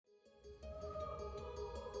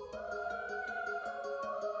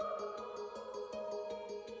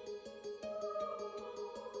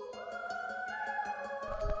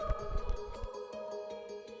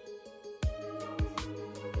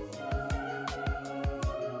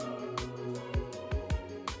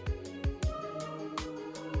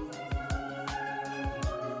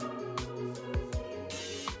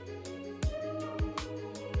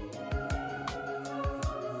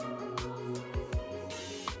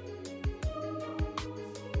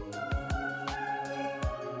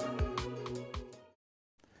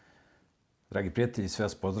Dragi prijatelji, sve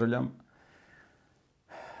vas pozdravljam.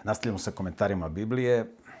 Nastavljamo sa komentarima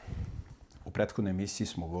Biblije. U prethodnoj emisiji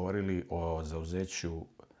smo govorili o zauzeću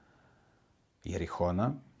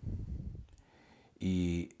Jerihona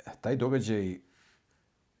i taj događaj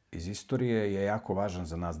iz istorije je jako važan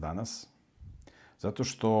za nas danas, zato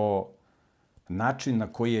što način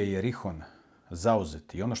na koji je Jerihon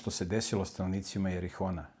zauzet i ono što se desilo stanovnicima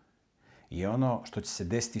Jerihona je ono što će se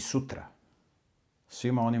desiti sutra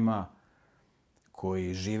svima onima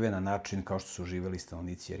koji žive na način kao što su živeli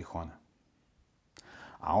stanovnici Jerihona.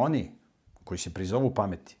 A oni koji se prizovu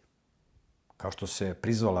pameti, kao što se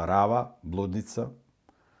prizvala Rava, bludnica,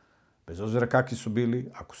 bez obzira kakvi su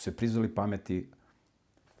bili, ako su se prizvali pameti,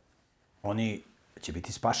 oni će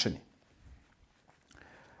biti spašeni.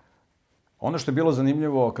 Ono što je bilo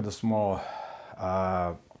zanimljivo kada smo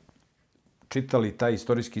čitali taj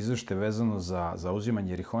istorijski izveštaj vezano za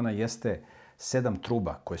zauzimanje Jerihona jeste 7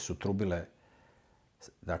 truba koje su trubile.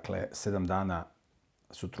 Dakle, 7 dana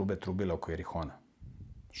su trube trubile oko Jerihona.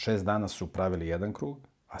 6 dana su pravili jedan krug,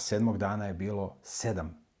 a 7. dana je bilo 7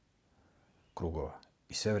 krugova.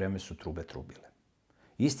 I sve vreme su trube trubile.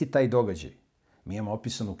 Isti taj događaj mi imamo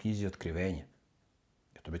opisan u knjizi Otkrivenje.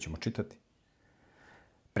 I to ćemo čitati.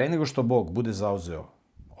 Pre nego što Bog bude zauzeo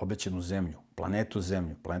obećanu zemlju, planetu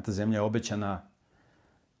Zemlju, planeta Zemlja je obećana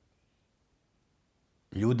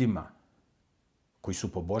ljudima koji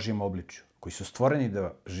su po Božjem obličju, koji su stvoreni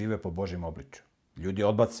da žive po Božjem obličju. Ljudi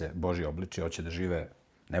odbace Božje obličje, hoće da žive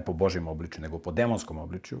ne po Božjem obličju, nego po demonskom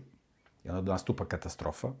obličju. I onda nastupa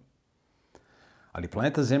katastrofa. Ali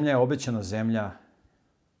planeta Zemlja je obećana zemlja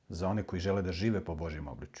za one koji žele da žive po Božjem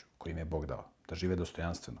obličju, koji im je Bog dao. Da žive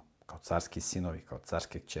dostojanstveno, kao carski sinovi, kao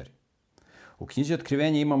carske kćeri. U knjizi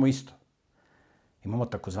Otkrivenje imamo isto. Imamo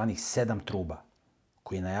takozvanih 7 truba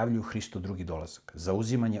koji najavljuju Hristo drugi dolazak,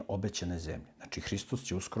 zauzimanje obećane zemlje. Znači, Hristos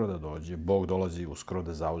će uskoro da dođe, Bog dolazi uskoro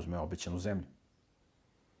da zauzme obećanu zemlju.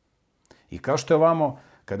 I kao što je ovamo,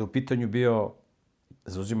 kada u pitanju bio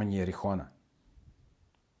zauzimanje Jerihona,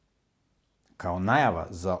 kao najava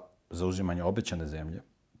za zauzimanje obećane zemlje,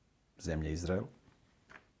 zemlje Izrael,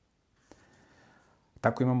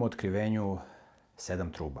 tako imamo u Otkrivenju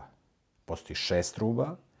 7 truba. Postoji 6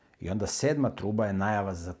 truba i onda 7. truba je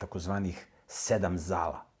najava za takozvanih 7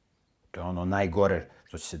 zala. To je ono najgore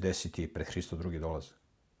što će se desiti pred Hristo drugi dolazak.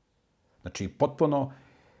 Znači, potpuno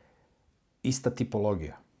ista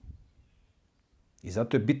tipologija. I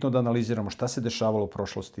zato je bitno da analiziramo šta se dešavalo u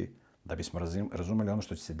prošlosti, da bismo razumeli ono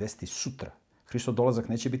što će se desiti sutra. Hristo dolazak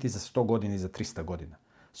neće biti za 100 godina i za 300 godina.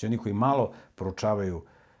 Svi oni koji malo proučavaju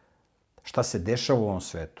šta se dešava u ovom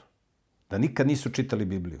svetu, da nikad nisu čitali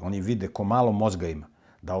Bibliju, oni vide ko malo mozga ima,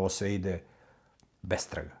 da ovo sve ide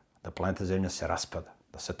bestraga, da planeta Zemlja se raspada,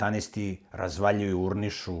 da satanisti razvaljuju,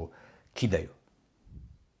 urnišu, kidaju.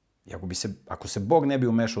 I ako se Bog ne bi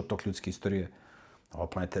umešao u tok ljudske istorije, ova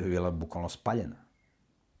planeta bi bila bukvalno spaljena.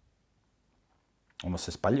 Ono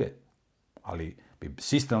se spaljuje, ali bi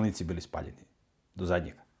svi stanovnici bili spaljeni do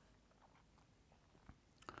zadnjega.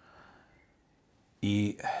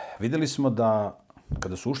 I videli smo da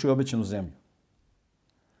kada su ušli u obećanu zemlju,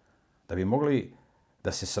 da bi mogli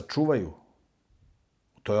da se sačuvaju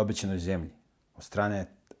u toj obećanoj zemlji od strane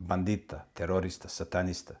bandita, terorista,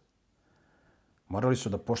 satanista, morali su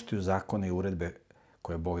da poštuju zakone i uredbe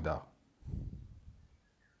koje je Bog dao.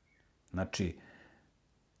 Znači,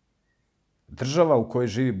 država u kojoj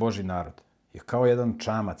živi Božji narod je kao jedan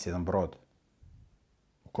čamac, jedan brod,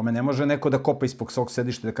 u kome ne može neko da kopa ispod svog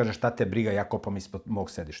sedišta i da kaže šta te briga, ja kopam ispod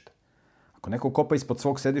mog sedišta. Ako neko kopa ispod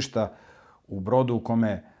svog sedišta u brodu u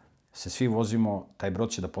kome se svi vozimo, taj brod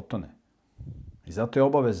će da potone. I zato je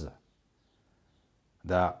obaveza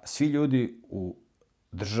da svi ljudi u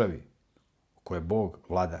državi u kojoj je Bog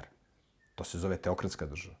vladar, to se zove teokratska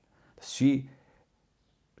država, da svi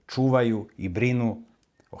čuvaju i brinu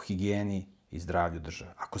o higijeni i zdravlju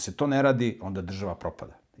države. Ako se to ne radi, onda država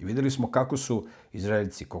propada. I videli smo kako su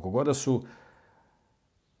Izraeljci, koliko god da su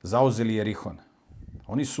zauzeli Jerihon,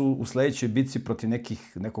 oni su u sledećoj bitci protiv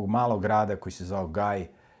nekog malog grada koji se zvao Gaj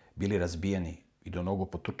bili razbijeni i do nogu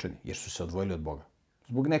potučeni, jer su se odvojili od Boga.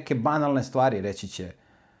 Zbog neke banalne stvari, reći će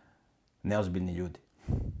neozbiljni ljudi.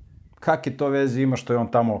 Kakve to veze ima što je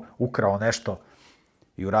on tamo ukrao nešto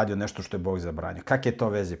i uradio nešto što je Bog zabranio? Kakve to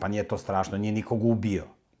veze? Pa nije to strašno, nije nikog ubio.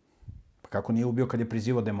 Pa kako nije ubio kad je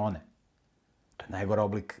prizivao demone? To je najgora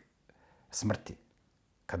oblik smrti.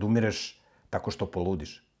 Kad umireš tako što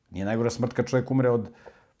poludiš. Nije najgora smrt kad čovjek umre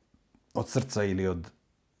od srca ili od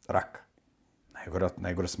raka.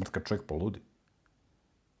 Najgora smrt kad čovjek poludi.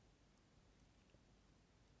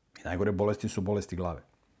 I najgore bolesti su bolesti glave.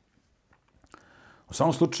 U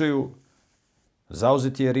svakom slučaju,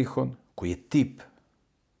 zauzet je Jerihon, koji je tip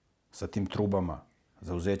sa tim trubama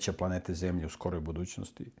zauzeća planete Zemlje u skoroj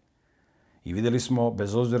budućnosti. I videli smo,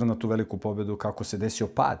 bez obzira na tu veliku pobedu, kako se desio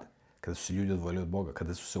pad kada su se ljudi odvojili od Boga,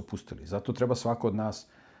 kada su se opustili. Zato treba svako od nas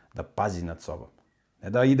da pazi nad sobom. Ne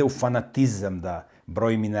da ide u fanatizam, da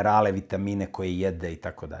broji minerale, vitamine koje jede i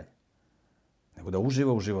tako dalje. Nego da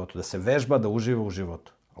uživa u životu, da se vežba da uživa u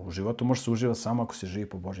životu. A u životu može se uživa samo ako se živi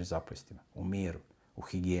po Božjim zapovestima, u miru, u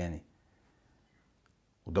higijeni,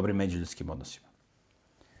 u dobrim međuljudskim odnosima.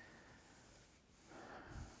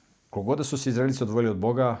 Koliko god da su se Izraelici odvojili od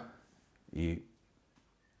Boga i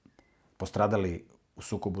postradali u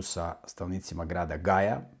sukobu sa stanovnicima grada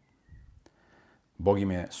Gaja, Bog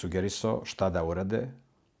im je sugerisao šta da urade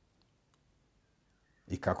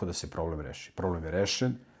i kako da se problem reši. Problem je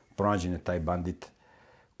rešen, pronađen je taj bandit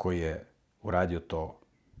koji je uradio to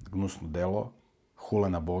gnusno delo, hula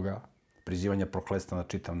na Boga, prizivanje prokletstva na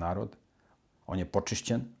čitav narod. On je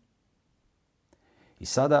počišćen. I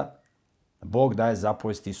sada Bog daje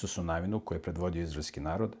zapovest Isusu Navinu, koji je predvodio izraelski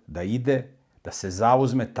narod, da ide, da se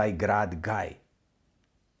zauzme taj grad Gaj.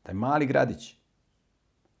 Taj mali gradić.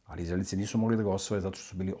 Ali Izraelici nisu mogli da ga osvoje zato što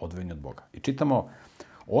su bili odvojeni od Boga. I čitamo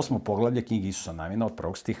 8. poglavlje knjige Isusa Navina od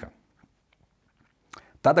 1. stiha.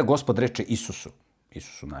 Tada Gospod reče Isusu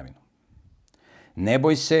Navinu: ne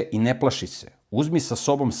boj se i ne plaši se, uzmi sa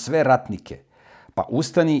sobom sve ratnike, pa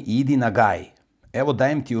ustani i idi na Gaj. Evo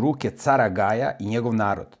dajem ti u ruke cara Gaja i njegov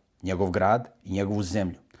narod, njegov grad i njegovu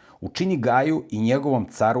zemlju. Učini Gaju i njegovom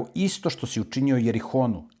caru isto što si učinio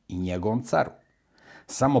Jerihonu i njegovom caru.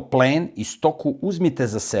 Samo plen i stoku uzmite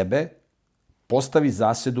za sebe, postavi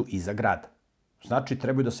zasedu iza grada. Znači,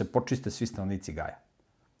 trebaju da se počiste svi stanovnici Gaja.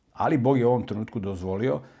 Ali Bog je u ovom trenutku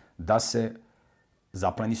dozvolio da se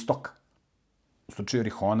zapleni stoka. U slučaju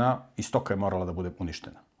Jerihona i stoka je morala da bude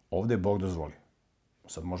uništena. Ovde je Bog dozvolio.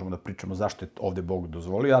 Sad možemo da pričamo zašto je ovde Bog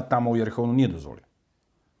dozvolio, a tamo u Jerihonu nije dozvolio.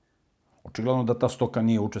 Očigledno da ta stoka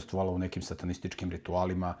nije učestvovala u nekim satanističkim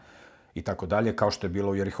ritualima i tako dalje, kao što je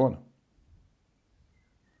bilo u Jerihonu.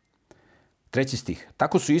 3. stih.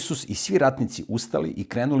 Tako su Isus i svi ratnici ustali i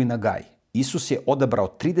krenuli na Gaj. Isus je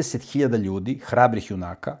odabrao 30.000 ljudi, hrabrih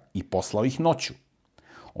junaka, i poslao ih noću.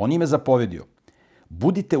 On im je zapovedio: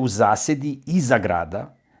 budite u zasedi iza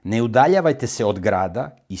grada, ne udaljavajte se od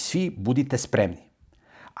grada i svi budite spremni.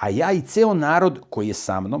 A ja i ceo narod koji je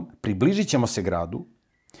sa mnom približit ćemo se gradu,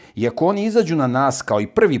 i ako oni izađu na nas kao i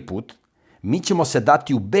prvi put, mi ćemo se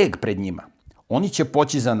dati u beg pred njima. Oni će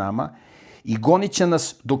poći za nama i gonit će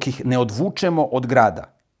nas dok ih ne odvučemo od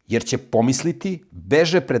grada, jer će pomisliti: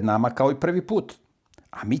 beže pred nama kao i prvi put.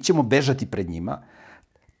 A mi ćemo bežati pred njima.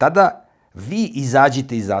 Tada vi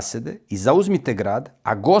izađite iz zasede i zauzmite grad,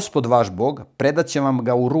 a Gospod vaš Bog predaće vam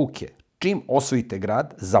ga u ruke. Čim osvojite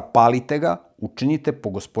grad, zapalite ga, učinite po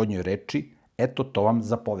Gospodnjoj reči, eto to vam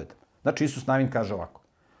zapovedam. Znači, Isus Navin kaže ovako: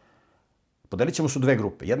 podelit ćemo se u dve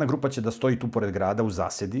grupe. Jedna grupa će da stoji tu pored grada u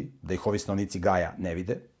zasedi, da ih ovi stanovnici Gaja ne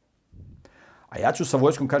vide. A ja ću sa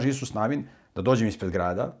vojskom, kaže Isus Navin, da dođem ispred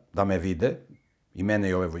grada, da me vide, i mene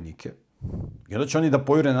i ove vojnike. I onda će oni da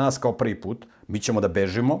pojure na nas kao prvi put. Mi ćemo da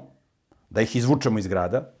bežimo, da ih izvučemo iz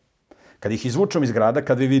grada. Kad ih izvučemo iz grada,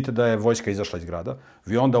 kad vi vidite da je vojska izašla iz grada,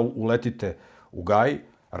 vi onda uletite u Gaj,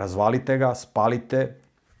 razvalite ga, spalite,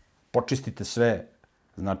 počistite sve,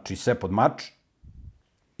 znači sve pod mač,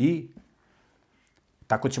 i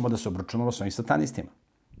tako ćemo da se obračunamo s ovim satanistima.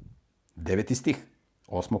 9. stih,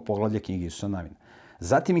 8. poglavlje knjige Isusa Navina.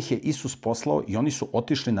 Zatim ih je Isus poslao i oni su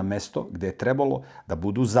otišli na mesto gde je trebalo da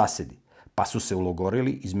budu u zasedi, pa su se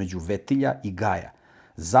ulogorili između Vetilja i Gaja.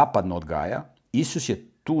 Zapadno od Gaja, Isus je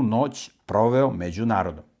tu noć proveo među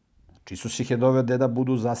narodom. Znači, Isus ih je doveo da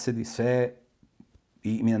budu u zasedi, sve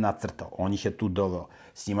im je nacrtao. On ih je tu doveo,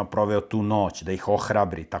 s njima proveo tu noć, da ih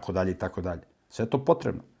ohrabri, tako dalje i tako dalje. Sve je to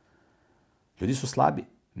potrebno. Ljudi su slabi,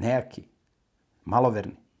 nejaki,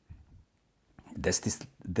 maloverni.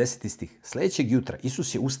 10. stih. Sljedećeg jutra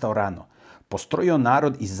Isus je ustao rano, postrojio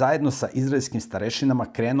narod i zajedno sa izraelskim starešinama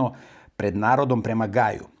krenuo pred narodom prema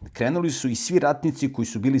Gaju. Krenuli su i svi ratnici koji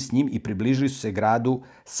su bili s njim i približili su se gradu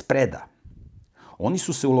spreda. Oni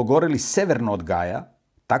su se ulogorili severno od Gaja,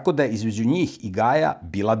 tako da je između njih i Gaja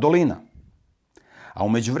bila dolina. A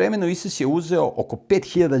umeđu vremenu Isus je uzeo oko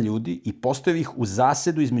 5.000 ljudi i postavio ih u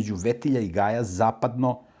zasedu između Vetilja i Gaja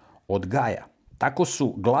zapadno od Gaja. Tako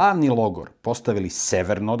su glavni logor postavili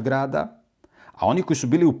severno od grada, a oni koji su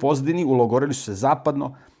bili u pozadini ulogorili su se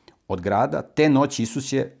zapadno od grada. Te noći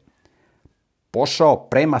Isus je pošao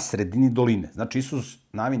prema sredini doline. Znači, Isus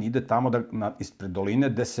Navin ide tamo ispred doline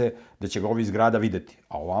gde će ga ovi iz grada videti,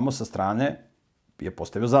 a ovamo sa strane je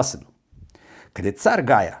postavio zasedu. Kad je car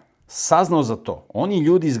Gaja saznao za to, on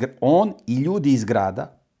i ljudi iz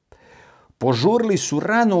grada požurili su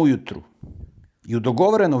rano ujutru i u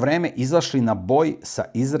dogovoreno vreme izašli na boj sa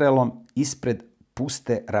Izraelom ispred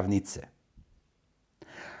puste ravnice.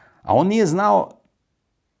 A on nije znao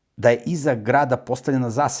da je iza grada postavljena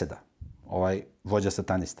zaseda, ovaj vođa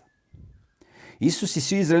satanista. Isus i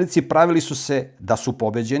svi Izraelici pravili su se da su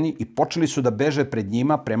pobeđeni i počeli su da beže pred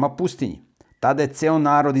njima prema pustinji. Tada je ceo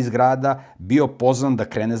narod iz grada bio pozvan da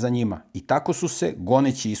krene za njima. I tako su se,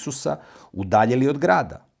 goneći Isusa, udaljili od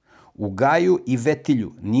grada. U Gaju i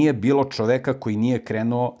Vetilju nije bilo čoveka koji nije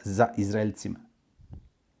krenuo za Izraelcima.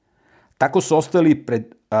 Tako su ostavili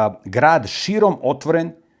pred grad širom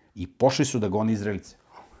otvoren i pošli su da gone Izraelce.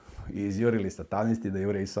 I izjurili satanisti da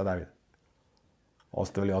jure Isusa Davida.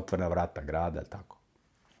 Ostavili otvorena vrata grada, tako.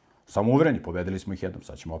 Samo uvereni, pobedili smo ih jednom,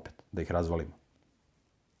 sad ćemo opet da ih razvalimo.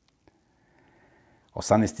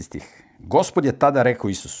 18. stih. Gospod je tada rekao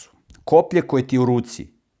Isusu, koplje koje ti je u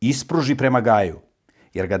ruci, ispruži prema Gaju,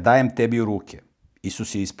 jer ga dajem tebi u ruke.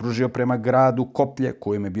 Isus je ispružio prema gradu koplje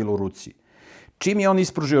koje im je bilo u ruci. Čim je on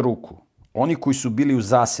ispružio ruku, oni koji su bili u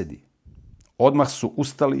zasedi, odmah su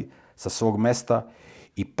ustali sa svog mesta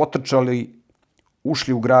i potrčali,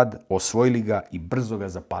 ušli u grad, osvojili ga i brzo ga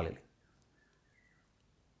zapalili.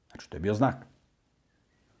 Znači, to je bio znak.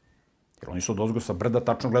 Jer oni su odozgo sa brda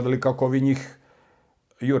tačno gledali kako ovi njih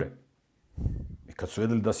jure. I kad su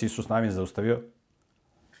videli da se Isus navin zaustavio,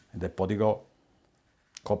 da je podigao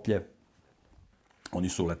koplje, oni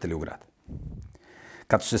su uleteli u grad.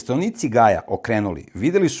 Kad su se stanovnici Gaja okrenuli,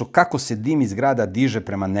 videli su kako se dim iz grada diže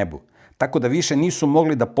prema nebu, tako da više nisu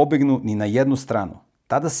mogli da pobegnu ni na jednu stranu.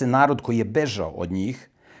 Tada se narod koji je bežao od njih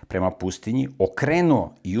prema pustinji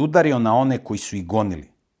okrenuo i udario na one koji su ih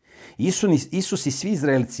gonili. Isus i svi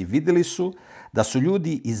Izraelci videli su da su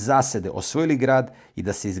ljudi iz zasede osvojili grad i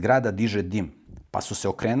da se iz grada diže dim, pa su se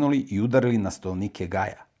okrenuli i udarili na stanovnike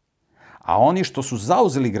Gaja. A oni što su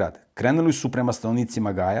zauzeli grad, krenuli su prema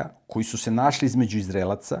stanovnicima Gaja, koji su se našli između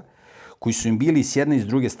Izraelaca, koji su im bili s jedne i s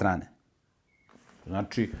druge strane.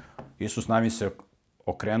 Znači, Isus navin se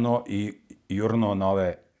okrenuo i jurnuo na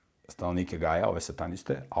ove stanovnike Gaja, ove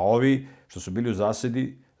sataniste, a ovi što su bili u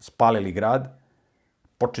zasedi, spalili grad,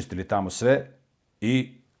 počistili tamo sve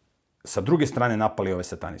i sa druge strane napali ove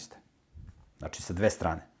sataniste. Znači, sa dve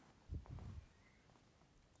strane.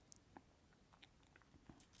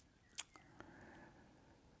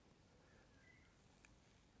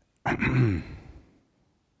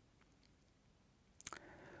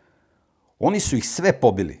 Oni su ih sve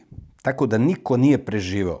pobili, tako da niko nije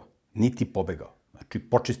preživao, niti pobegao. Znači,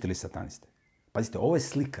 počistili sataniste. Pazite, ovo je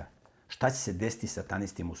slika šta će se desiti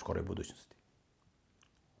satanistima u skoroj budućnosti.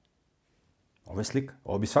 Ovo je slika.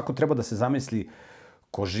 Ovo bi svako trebao da se zamisli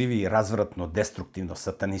ko živi razvratno, destruktivno,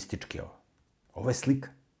 satanistički ovo. Ovo je slika.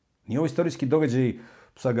 Nije ovo istorijski događaj,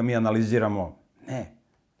 sad ga mi analiziramo. Ne.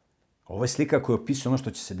 Ovo je slika koja opisuje ono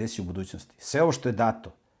što će se desiti u budućnosti. Sve ovo što je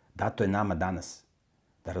dato je nama danas.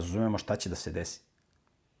 Da razumemo šta će da se desi.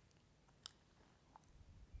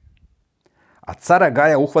 A cara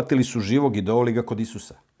Gaja uhvatili su živog i doveli ga kod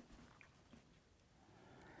Isusa.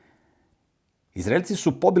 Izraelci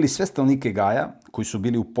su pobili sve stanovnike Gaja koji su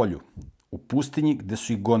bili u polju, u pustinji gde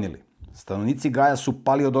su ih gonili. Stanovnici Gaja su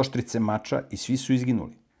pali od oštrice mača i svi su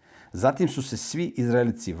izginuli. Zatim su se svi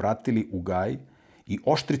Izraelci vratili u Gaj i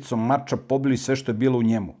oštricom mača pobili sve što je bilo u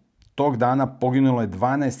njemu. Tog dana poginulo je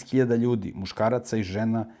 12.000 ljudi, muškaraca i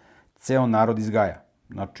žena, ceo narod iz Gaja.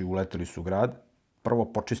 Znači, uleteli su u grad, prvo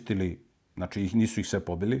počistili, znači nisu ih sve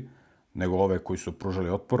pobili, nego ove koji su pružali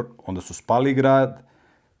otpor, onda su spali grad,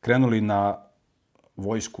 krenuli na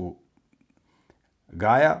vojsku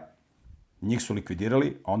Gaja, njih su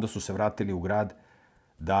likvidirali, a onda su se vratili u grad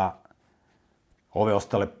da ove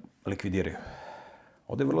ostale likvidiraju.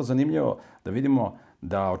 Ovde je vrlo zanimljivo da vidimo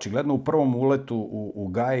da očigledno u prvom uletu u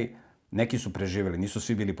Gaj neki su preživeli, nisu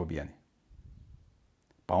svi bili pobijeni.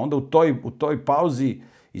 Pa onda u toj pauzi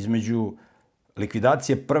između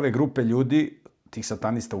likvidacije prve grupe ljudi, tih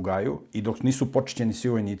satanista u Gaju, i dok nisu počišćeni svi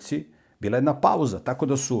vojnici, bila jedna pauza, tako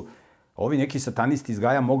da su ovi neki satanisti iz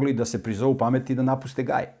Gaja mogli da se prizovu pameti i da napuste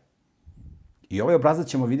Gaj. I ovaj obrazac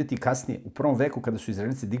ćemo vidjeti kasnije, u prvom veku, kada su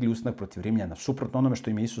Izraelci digli ustanak protiv Rimljana, suprotno onome što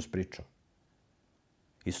im je Isus pričao.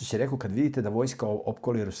 Isus je rekao, kad vidite da vojska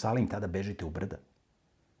opkoli Jerusalim, tada bežite u brda.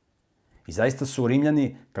 I zaista su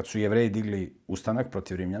Rimljani, kad su Jevreji digli ustanak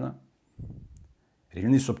protiv Rimljana,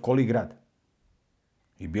 Rimljani su opkolili grad.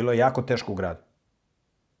 I bilo je jako teško u gradu.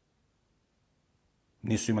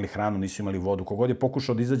 Nisu imali hranu, nisu imali vodu. Kogod je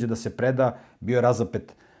pokušao da izađe da se preda, bio je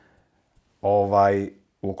razapet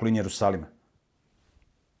u okolini Jerusalima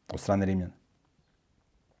od strane Rimljana.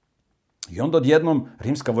 I onda odjednom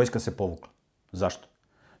rimska vojska se povukla. Zašto?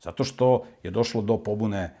 Zato što je došlo do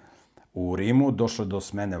pobune u Rimu, došlo do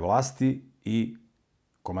smene vlasti i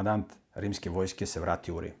komandant rimske vojske se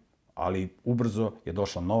vratio u Rim. Ali ubrzo je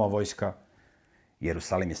došla nova vojska,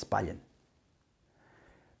 Jerusalim je spaljen.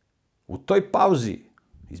 U toj pauzi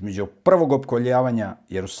između prvog opkoljavanja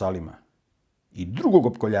Jerusalima i drugog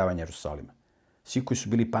opkoljavanja Jerusalima, svi koji su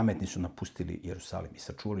bili pametni su napustili Jerusalim i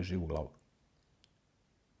sačuvali živu glavu.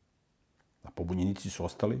 A pobunjenici su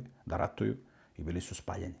ostali da ratuju i bili su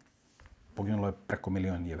spaljeni. Poginulo je preko 1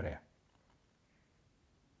 milion Jevreja.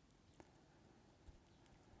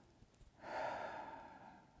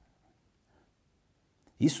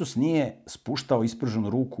 Isus nije spuštao ispruženu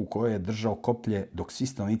ruku u kojoj je držao koplje dok svi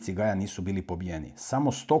stanovnici Gaja nisu bili pobijeni.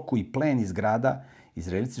 Samo stoku i plen iz grada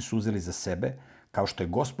Izraelci su uzeli za sebe, kao što je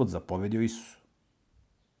Gospod zapovedio Isusu.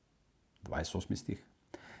 28. stih.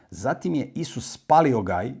 Zatim je Isus spalio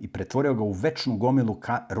Gaj i pretvorio ga u večnu gomilu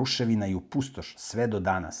ruševina i u pustoš, sve do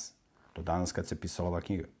danas. Do danas kad se pisala ova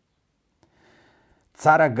knjiga.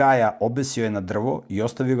 Cara Gaja obesio je na drvo i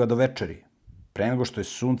ostavio ga do večeri, pre nego što je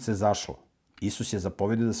sunce zašlo. Isus je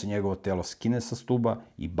zapovedio da se njegovo telo skine sa stuba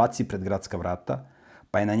i baci pred gradska vrata,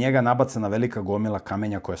 pa je na njega nabacana velika gomila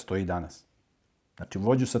kamenja koja stoji danas. Znači,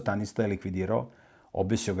 vođu satanista je likvidirao,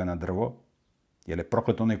 obesio ga na drvo, jer je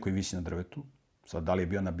proklet onaj koji visi na drvetu. Sad, da li je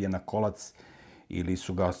bio nabijen na kolac ili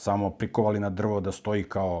su ga samo prikovali na drvo da stoji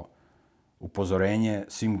kao upozorenje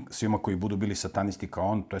svima koji budu bili satanisti kao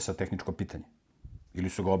on, to je sad tehničko pitanje. Ili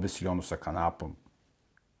su ga obesili sa kanapom.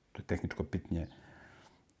 To je tehničko pitanje,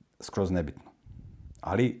 skroz nebitno.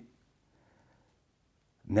 Ali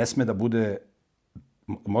ne sme da bude,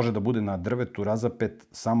 može da bude na drvetu razapet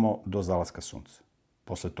samo do zalaska sunca.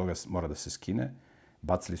 Posle toga mora da se skine.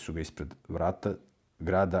 Bacili su ga ispred vrata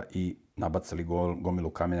grada i nabacali gomilu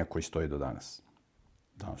kamenja koji stoji do danas.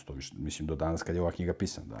 Danas to više, mislim do danas kad je ova knjiga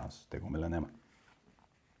pisana. Danas te gomile nema.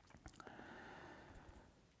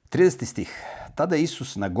 30. stih. Tada je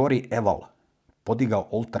Isus na gori Eval podigao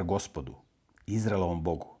oltar Gospodu, Izraelovom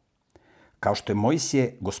Bogu. Kao što je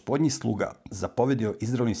Mojsije, gospodnji sluga, zapovedio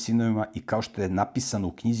Izraelovim sinovima i kao što je napisano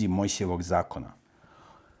u knjizi Mojsijevog zakona.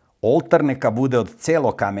 Oltar neka bude od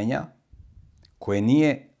celog kamenja koje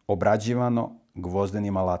nije obrađivano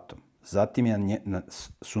gvozdenim alatom. Zatim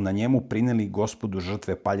su na njemu prineli Gospodu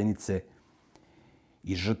žrtve paljenice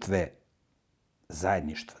i žrtve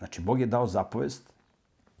zajedništva. Znači, Bog je dao zapovest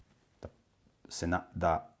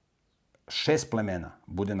da 6 plemena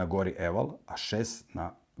bude na gori Eval, a 6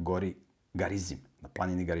 na gori Garizim, na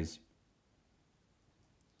planini Garizim.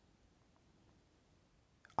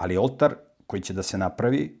 Ali oltar koji će da se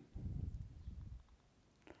napravi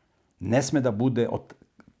ne sme da bude od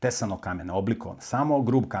tesanog kamena, oblikovan, samo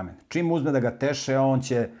grub kamen. Čim uzme da ga teše, on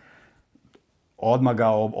će odmah ga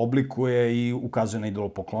oblikuje i ukazuje na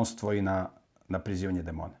idolopoklonstvo i na prizivanje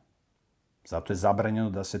demona. Zato je zabranjeno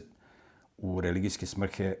da se u religijske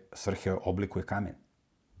svrhe oblikuje kamen.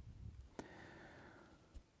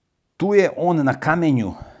 Tu je on na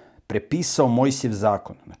kamenju prepisao Mojsijev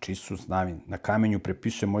zakon. Znači, Isus na kamenju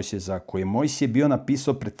prepisuje Mojsijev zakon, koji je Mojsije bio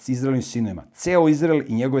napisao pred Izraelovim sinovima. Ceo Izrael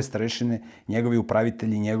i njegove starešine, njegovi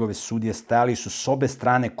upravitelji i njegove sudije stajali su s obe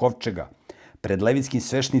strane kovčega, pred levitskim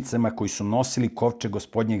svešnicama koji su nosili kovčeg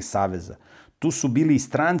Gospodnjeg saveza. Tu su bili i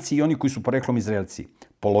stranci i oni koji su poreklom Izraelci.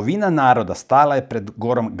 Polovina naroda stala je pred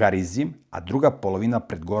gorom Garizim, a druga polovina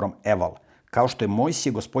pred gorom Eval, kao što je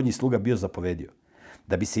Mojsije, Gospodnji sluga, bio zapovedio,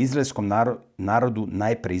 da bi se izraelskom narodu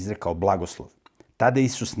najpre izrekao blagoslov. Tada je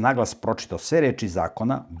Isus naglas pročitao sve reči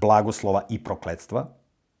zakona, blagoslova i prokletstva,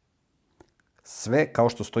 sve kao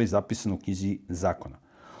što stoji zapisano u knjizi zakona.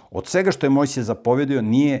 Od svega što je Mojsije zapovedio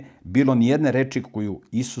nije bilo ni jedne reči koju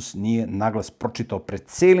Isus nije naglas pročitao pred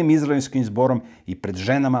celim izraelskim zborom i pred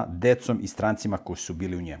ženama, decom i strancima koji su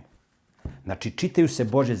bili u njemu. Znači, čitaju se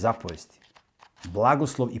Božje zapovesti.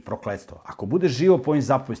 Blagoslov i prokletstvo. Ako budeš živo po ovim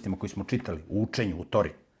zapovestima koji smo čitali, u učenju, u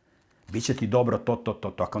Tori, bit će ti dobro to.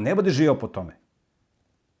 Ako ne budeš živo po tome,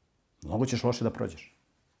 mnogo ćeš loše da prođeš.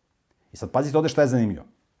 I sad pazite ovde šta je zanimljivo.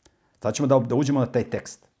 Sad ćemo da uđemo na taj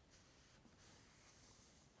tekst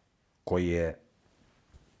koji je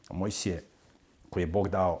Mojsije, koji je Bog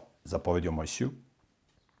dao, zapovedio Mojsiju.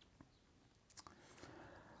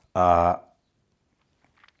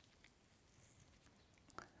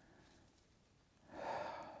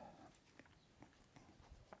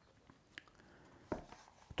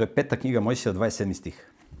 To je 5. knjiga Mojsijeva, 27.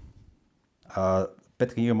 stih. 5.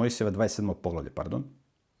 knjiga Mojsijeva, 27. poglavlje, pardon.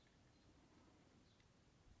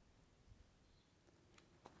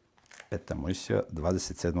 Peta Mojsijeva,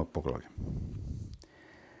 27. poglavlje.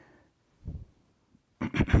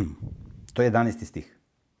 To je 11. stih.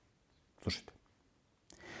 Slušajte.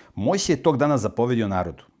 Mojsije je tog dana zapovedio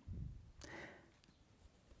narodu.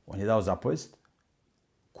 On je dao zapovest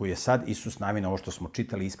koju je sad Isus nami na ovo što smo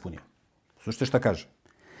čitali ispunio. Slušajte šta kaže.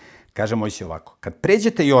 Kaže Mojsije ovako. Kad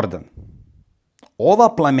pređete Jordan,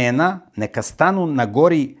 ova plemena neka stanu na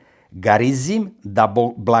gori Garizim da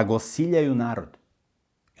blagosiljaju narod.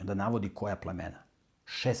 I onda navodi koja plemena.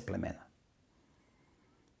 6 plemena.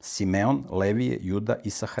 Simeon, Levije, Juda,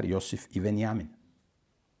 Isahar, Josif i Venjamin.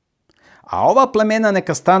 A ova plemena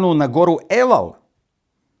neka stanu na goru Eval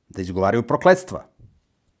da izgovaraju prokletstva.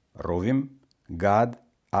 Ruvim, Gad,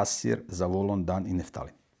 Asir, Zavulon, Dan i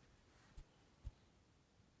Neftalin.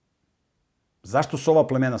 Zašto su ova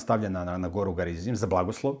plemena stavljena na goru Garizim za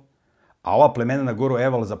blagoslov, a ova plemena na goru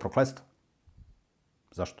Eval za prokletstvo?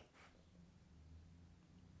 Zašto?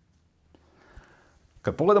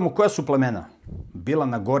 Kad pogledamo koja su plemena bila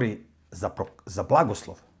na gori za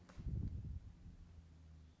blagoslov,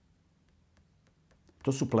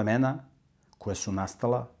 to su plemena koja su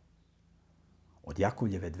nastala od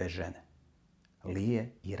Jakovljeve 2 žene,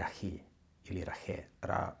 Lije i Rahilje, ili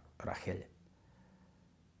Rahelje.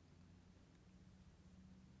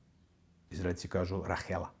 Izraelci kažu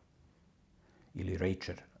Rahela, ili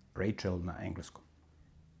Rachel na engleskom.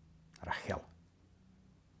 Rahela.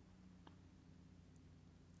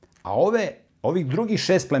 A ovih drugih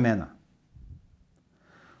 6 plemena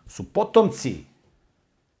su potomci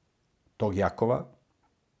tog Jakova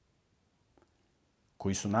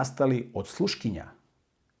koji su nastali od sluškinja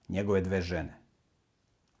njegove 2 žene,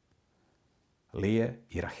 Lije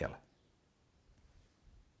i Rahele.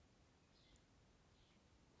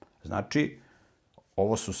 Znači,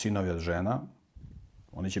 ovo su sinovi od žena,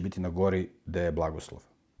 oni će biti na gori gde je blagoslov.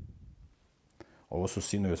 Ovo su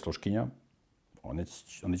sinovi od sluškinja,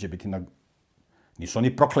 oni će biti nisu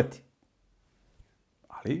oni prokleti,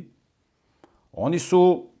 ali oni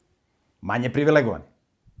su manje privilegovani.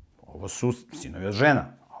 Ovo su sinovi od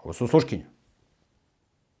žena, a ovo su sluškinja.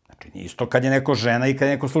 Znači, nije isto kad je neko žena i kad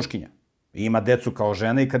je neko sluškinja. Ima decu kao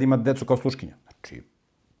žena i kad ima decu kao sluškinja. Znači,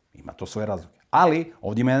 ima to svoje razloge. Ali,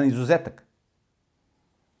 ovdje ima jedan izuzetak.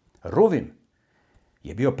 Ruvim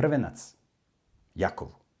je bio prvenac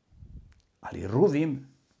Jakovu. Ali Ruvim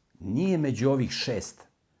nije među ovih 6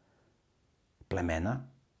 plemena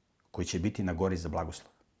koji će biti na gori za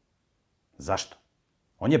blagoslov. Zašto?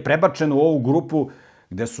 On je prebačen u ovu grupu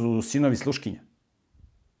gde su sinovi sluškinja,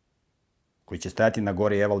 koji će stajati na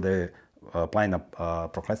gori Eval, gde je planina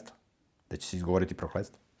prokletstva, gde će se izgovoriti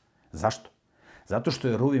prokletstvo. Zašto? Zato što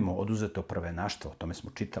je Ruvimu oduzeto prvenaštvo, o tome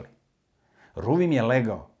smo čitali. Ruvim je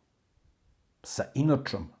legao sa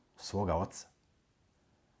inočom svoga oca.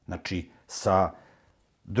 Znači, sa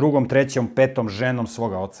 2., 3., 5. ženom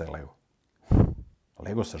svoga oca je legao.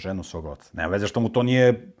 Legao sa ženom svoga oca. Nema veze što mu to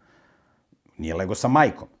nije legao sa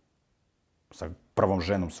majkom, sa prvom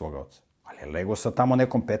ženom svoga oca. Ali je legao sa tamo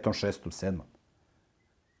nekom 5., 6., 7.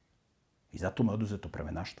 I zato mu je oduzeto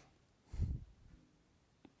prvenaštvo.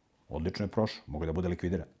 Odlično je prošao, mogu da bude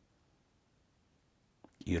likvidiran.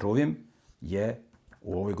 I Ruvim je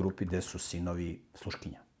u ovoj grupi gde su sinovi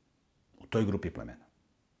sluškinja. U toj grupi plemena.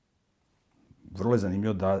 Vrlo je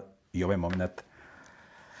zanimljivo da i ovaj moment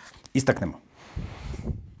istaknemo.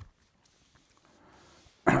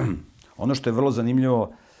 Ono što je vrlo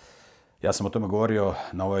zanimljivo, ja sam o tome govorio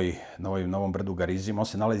na novom brdu Garizim, on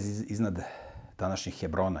se nalazi iznad današnjih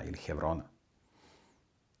Hebrona ili Hevrona.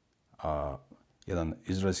 Jedan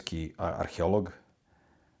izraelski arheolog,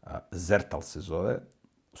 Zertal se zove,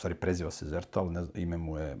 u stvari preziva se Zertal, ime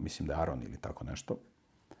mu je, mislim da je Aron ili tako nešto,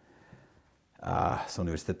 sa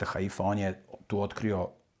univerziteta Haifa, on je tu otkrio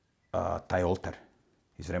taj oltar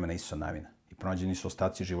iz vremena Isusa Navina. I pronađeni su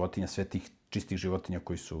ostaci životinja, sve tih čistih životinja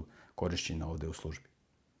koji su korišćeni ovde u službi.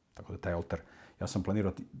 Tako da taj oltar, ja sam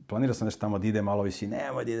planirao sam nešto tamo da idem, malo visi,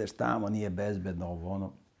 nemoj da ideš tamo, nije bezbedno, ovo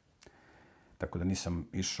ono. Tako da nisam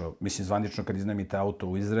išao, mislim, zvanično kad iznajmite auto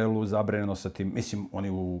u Izraelu, zabranjeno sa tim, mislim, oni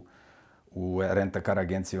u rent-a-car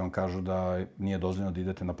agenciji vam kažu da nije dozvoljeno da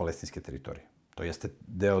idete na palestinske teritorije. To jeste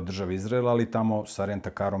deo države Izraela, ali tamo sa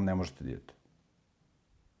rent-a-carom ne možete da idete.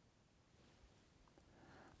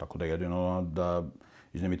 Tako da jedino da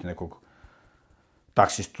iznajmite nekog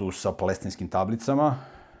taksistu sa palestinskim tablicama,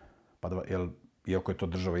 iako je to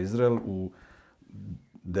država Izrael, u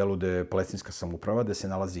delu gde je palestinska samouprava, gde se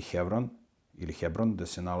nalazi Hebron, gde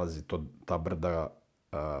se nalazi ta brda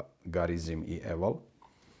Garizim i Eval,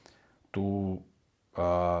 tu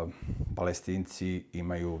Palestinci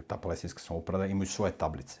imaju, ta palestinska samouprava, imaju svoje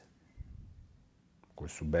tablice, koje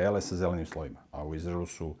su bele sa zelenim slojima, a u Izraelu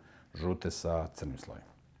su žute sa crnim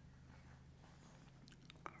slojima.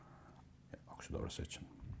 Ako se dobro sećam.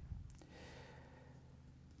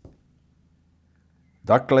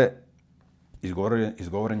 Dakle,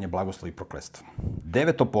 izgovoren je blagoslov i prokletstvo.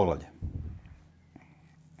 9. poglavlje.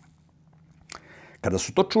 Kada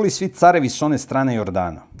su to čuli svi carevi s one strane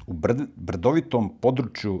Jordana, u brdovitom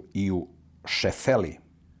području i u Šefeli,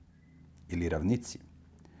 ili ravnici,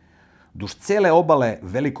 duž cele obale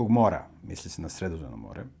Velikog mora, misli se na Sredozemno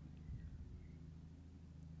more,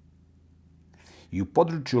 i u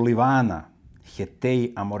području Livana,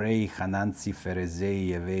 Heteji, Amoreji, Hananci, Ferezeji,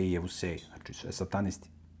 Jeveji, Jevuseji, znači sve satanisti,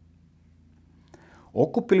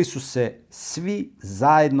 okupili su se svi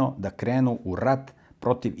zajedno da krenu u rat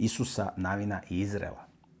protiv Isusa, Navina i Izraela.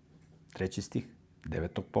 3. stih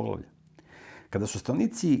 9. poglavlja. Kada su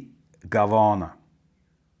stanovnici Gavaon,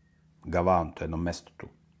 to je jedno mesto tu,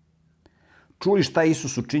 čuli šta je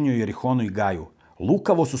Isus učinio Jerihonu i Gaju,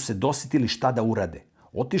 lukavo su se dosjetili šta da urade.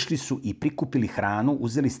 Otišli su i prikupili hranu,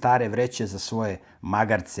 uzeli stare vreće za svoje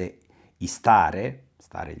magarce i stare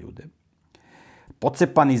ljude,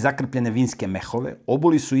 pocepane i zakrpljene vinske mehove,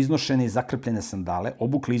 obuli su iznošene i zakrpljene sandale,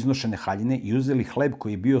 obukli iznošene haljine i uzeli hleb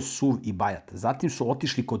koji je bio suv i bajat. Zatim su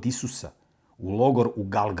otišli kod Isusa u logor u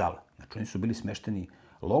Galgal. Znači oni su bili smešteni.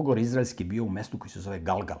 Logor izraelski bio u mestu koji se zove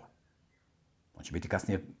Galgal. On će biti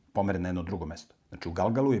kasnije pomeren na jedno drugo mesto. Znači u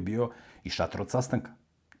Galgalu je bio i šator od sastanka.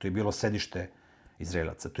 To je bilo sedište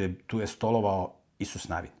Izraelaca. Tu je stolovao Isus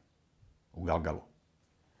Navin. U Galgalu.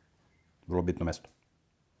 Vrlo bitno mesto.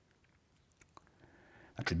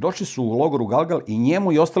 Znači, došli su u logor u Galgal i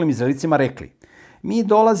njemu i ostalim Izraelicima rekli: mi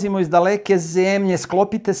dolazimo iz daleke zemlje,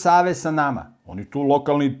 sklopite savez sa nama. Oni tu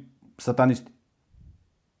lokalni satanisti.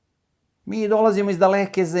 Mi dolazimo iz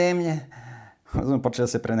daleke zemlje. Počeo da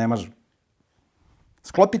se prenemažu.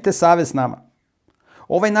 Sklopite savez s nama.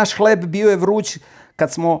 Ovaj naš hleb bio je vruć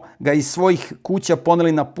kad smo ga iz svojih kuća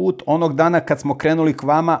poneli na put onog dana kad smo krenuli k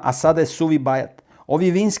vama, a sada je suvi bajat.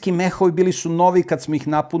 Ovi vinski mehovi bili su novi kad smo ih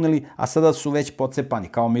napunili, a sada su već pocepani,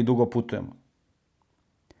 kao mi dugo putujemo.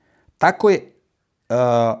 Tako je,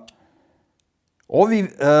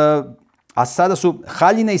 a sada su,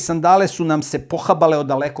 haljine i sandale su nam se pohabale od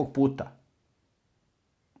dalekog puta.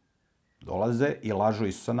 Dolaze i lažu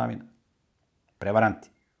Isusa Navina. Prevaranti.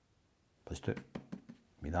 Pazite,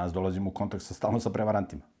 mi danas dolazimo u kontakt stalno sa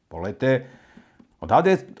prevarantima. Pogledajte,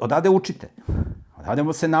 odavde učite.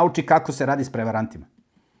 Odavde se nauči kako se radi s prevarantima.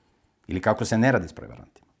 Ili kako se ne radi s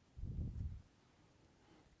prevarantima.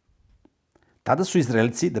 Tada su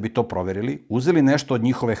Izraelci, da bi to proverili, uzeli nešto od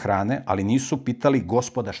njihove hrane, ali nisu pitali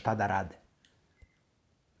Gospoda šta da rade.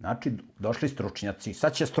 Znači, došli stručnjaci.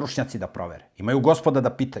 Sad će stručnjaci da provere. Imaju Gospoda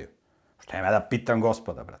da pitaju. Šta ja da pitam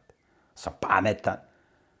Gospoda, brate? Sam pametan.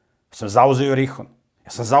 Ja sam zauzeo Jerihon.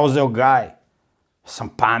 Ja sam zauzeo Gaj. Ja sam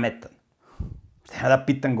pametan. Šta ja da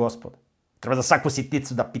pitam Gospoda? Treba za svaku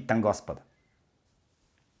sitnicu da pitam Gospoda.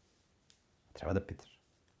 Treba da pitaš.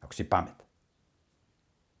 Ako si pametan.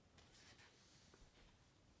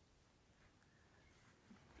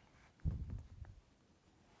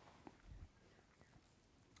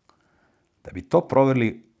 Da bi to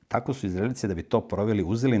provjerili, tako su Izraelici da bi to provjerili,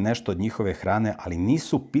 uzeli nešto od njihove hrane, ali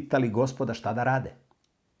nisu pitali Gospoda šta da rade.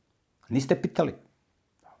 Niste pitali.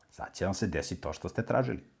 Sad će vam se desiti to što ste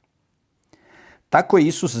tražili. Tako je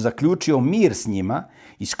Isus zaključio mir s njima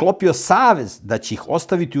i sklopio savez da će ih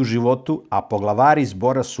ostaviti u životu, a poglavari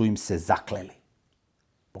zbora su im se zakleli.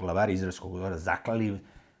 Poglavari izraelskog zbora zakleli.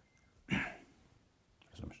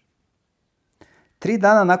 Razumeš? 3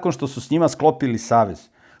 dana nakon što su s njima sklopili savez,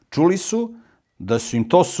 čuli su da su im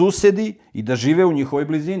to susedi i da žive u njihovoj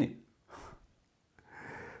blizini.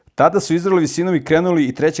 Tada su Izraelovi sinovi krenuli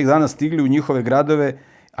i 3. dana stigli u njihove gradove,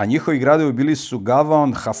 a njihovi gradovi bili su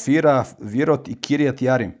Gavaon, Hafira, Virot i Kirjat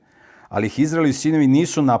Jarim. Ali ih Izraelovi sinovi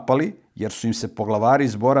nisu napali, jer su im se poglavari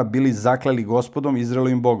zbora bili zakleli Gospodom,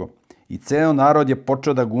 Izraelovim Bogom. I ceo narod je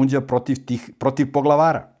počeo da gunđa protiv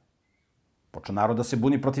poglavara. Počeo narod da se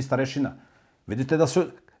buni protiv starešina. Vidite da su,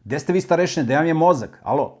 gde ste vi starešine, gde vam je mozak?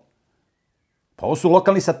 Alo? Pa ovo su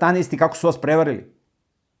lokalni satanisti, kako su vas prevarili?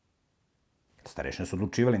 Starešine su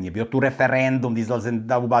odlučivali, nije bio tu referendum da izlaze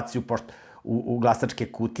da ubaci u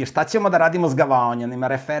glasačke kutije. Šta ćemo da radimo s Gavaonjanima? Ima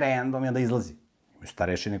referendum i da izlazi. Ima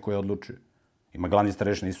starešine koje odlučuju. Ima glavni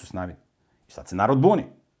starešina Isus Navin. I sad se narod buni.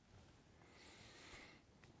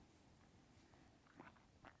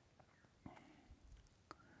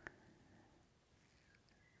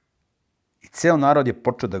 I ceo narod je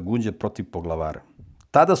počeo da gunđe protiv poglavara.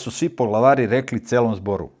 Tada su svi poglavari rekli celom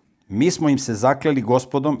zboru: mi smo im se zakleli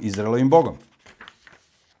Gospodom, Izraelovim Bogom.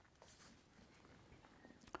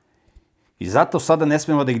 I zato sada ne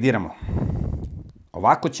smemo da ih diramo.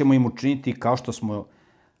 Ovako ćemo im učiniti kao što smo,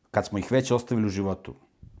 kad smo ih već ostavili u životu,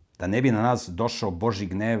 da ne bi na nas došao Božji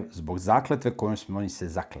gnev zbog zakletve kojom smo oni se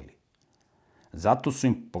zakleli. Zato su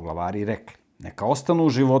im poglavari rekli: Neka ostanu u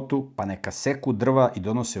životu, pa neka seku drva i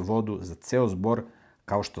donose vodu za ceo zbor,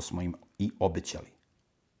 kao što smo im i obećali.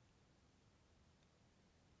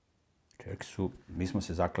 Mi smo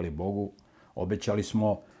se zaklali Bogu, obećali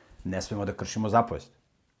smo, ne smemo da kršimo zapovest.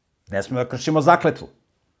 Ne smemo da kršimo zakletvu.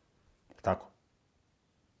 Tako.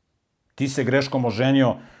 Ti se greškom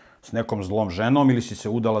oženio s nekom zlom ženom ili si se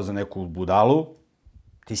udala za neku budalu,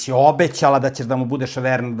 ti si obećala da ćeš da mu budeš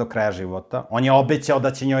verna do kraja života, on je obećao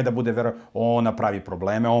da će njoj da bude verna, ona pravi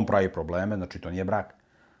probleme, on pravi probleme, znači to nije brak.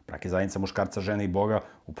 Brak je zajednica muškarca, žene i Boga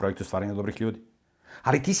u projektu stvaranja dobrih ljudi.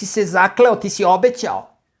 Ali ti si se zakleo, ti si obećao.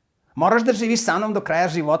 Moraš da živiš sa mnom do kraja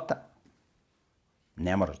života.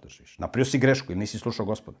 Ne moraš da živiš. Napravio si grešku ili nisi slušao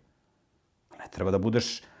Gospoda. Ne treba da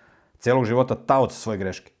budeš celog života taoc svoje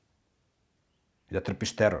greške. I da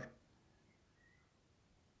trpiš teror.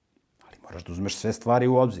 Ali moraš da uzmeš sve stvari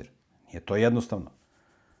u obzir. Nije to jednostavno.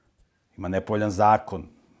 Ima nepovoljan zakon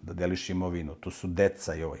da deliš imovinu. Tu su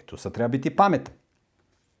deca i tu sad treba biti pametan.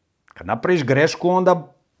 Kad napraviš grešku,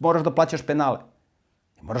 onda moraš da plaćaš penale.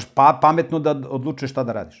 I moraš pametno da odlučuješ šta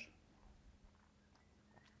da radiš.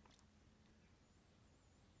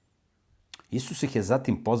 Isus ih je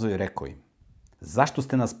zatim pozvao i rekao im: zašto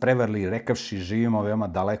ste nas prevarili rekavši živimo veoma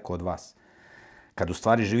daleko od vas, kad u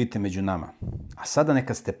stvari živite među nama? A sada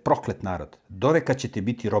neka ste proklet narod, doveka ćete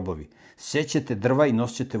biti robovi, sećete drva i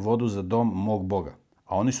nosićete vodu za dom mog Boga.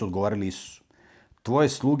 A oni su odgovarali Isusu: tvoje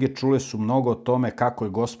sluge čule su mnogo o tome kako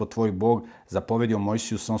je Gospod tvoj Bog zapovedio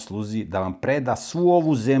Mojsiju svom sluzi da vam preda svu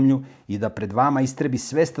ovu zemlju i da pred vama istrebi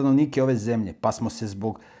sve stanovnike ove zemlje, pa smo se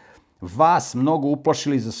zbog vas mnogo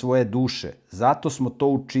uplašili za svoje duše. Zato smo to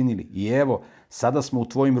učinili. I evo, sada smo u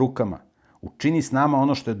tvojim rukama. Učini s nama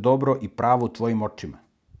ono što je dobro i pravo u tvojim očima.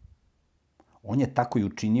 On je tako i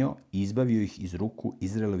učinio i izbavio ih iz ruku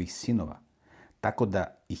Izraelovih sinova, tako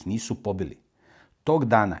da ih nisu pobili. Tog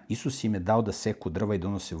dana Isus im je dao da seku drva i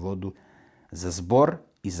donose vodu za zbor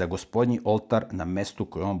i za Gospodnji oltar na mestu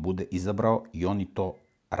koje on bude izabrao, i oni to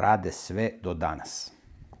rade sve do danas.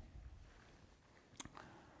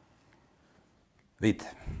 Vidite,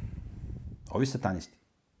 ovi satanisti,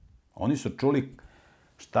 oni su čuli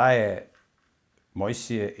šta je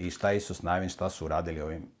Mojsije i šta je Isus Navin, šta su uradili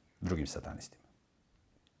ovim drugim satanistima.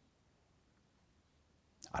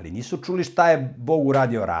 Ali nisu čuli šta je Bog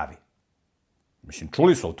uradio Ravi. Mislim,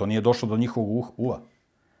 čuli su, ali to nije došlo do njihovog uva,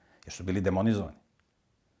 jer su bili demonizovani.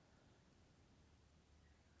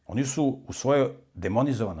 Oni su u svojoj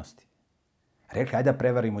demonizovanosti rekli: ajde da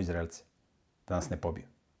prevarimo Izraelce, da nas ne pobiju.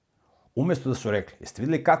 Umesto da su rekli: jeste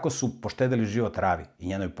videli kako su poštedili život Ravi i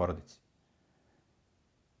njenoj porodici?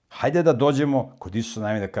 Hajde da dođemo kod Isusa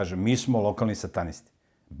Navina da kažem: mi smo lokalni satanisti.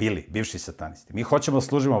 Bivši satanisti. Mi hoćemo da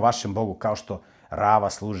služimo vašem Bogu kao što Rava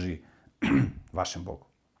služi vašem Bogu.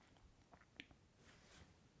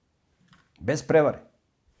 Bez prevare.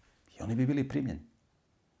 I oni bi bili primljeni.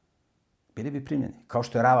 Bili bi primljeni. Kao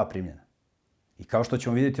što je Rava primljena. I kao što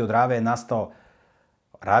ćemo vidjeti, od Rave je nastao...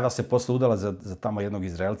 Rava se posle udala za tamo jednog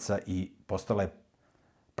Izraelca i postala je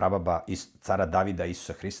prababa cara Davida,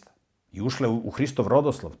 Isusa Hrista. I ušla je u Hristov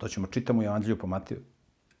rodoslov. To ćemo čitamo u Evanđelju po Matiju.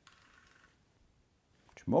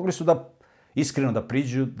 Znači, mogli su da iskreno da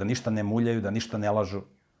priđu, da ništa ne muljaju, da ništa ne lažu.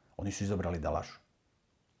 Oni su izabrali da lažu.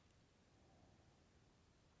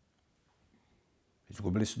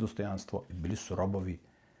 Izgubili su dostojanstvo, bili su robovi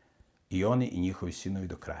i oni i njihovi sinovi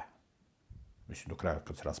do kraja. Mislim, do kraja,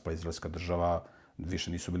 kad se raspala izraelska država,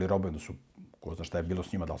 više nisu bili robovi, da su, ko zna šta je bilo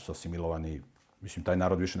s njima, da li su asimilovani. Mislim, taj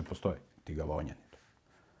narod više ne postoji, ti Gavaonjani.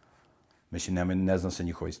 Mislim, ne zna se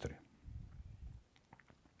njihova istorija.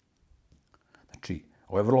 Znači,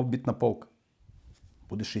 ovo je vrlo bitna pouka.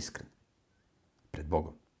 Budiš iskren pred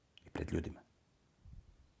Bogom i pred ljudima.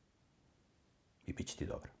 I bit će ti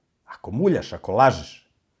dobro. Ako muljaš, ako lažeš,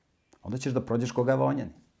 onda ćeš da prođeš ko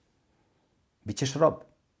Gavaonjani. Bićeš rob.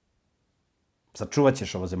 Sačuvat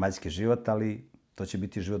ćeš ovo zemaljski život, ali to će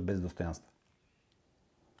biti život bez dostojanstva.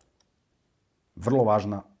 Vrlo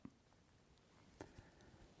važna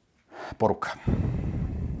poruka.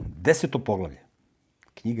 10. poglavlje.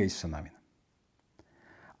 Knjiga Isusa Navina.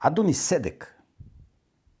 Adonisedek,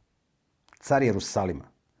 car Jerusalima,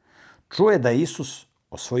 čuje da je Isus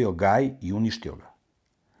osvojio Gaj i uništio ga.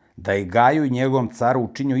 Da je Gaju i njegovom caru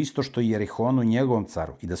učinio isto što i Jerihonu i njegovom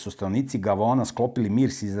caru i da su stanovnici Gavaona sklopili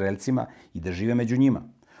mir s Izraelcima i da žive među njima.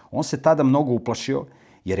 On se tada mnogo uplašio,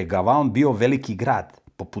 jer je Gavaon bio veliki grad,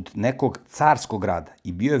 poput nekog carskog grada,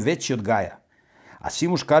 i bio je veći od Gaja, a svi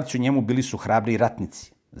muškarci u njemu bili su hrabri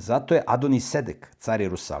ratnici. Zato je Adonisedek, car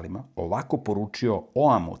Jerusalima, ovako poručio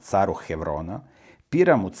Oamu, caru Hevrona,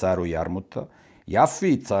 Piramu, caru Jarmuta,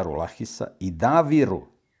 Jafiji, caru Lahisa i Daviru,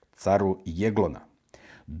 caru Jeglona: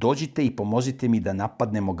 dođite i pomozite mi da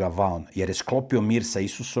napadnemo Gavaon, jer je sklopio mir sa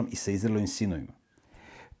Isusom i sa Izraelovim sinovima.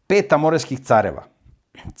 5 amorejskih careva,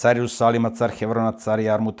 car Jerusalima, car Hevrona, car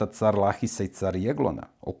Jarmuta, car Lahisa i car Jeglona,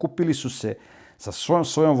 okupili su se sa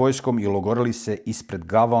svojom vojskom i logorili se ispred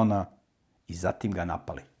Gavaona i zatim ga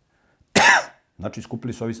napali. Znači,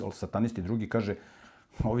 skupili su ovi satanisti, drugi kaže,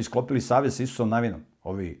 ovi sklopili savez sa Isusom navinom,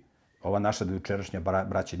 ova naša dojučerašnja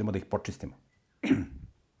braća, idemo da ih počistimo.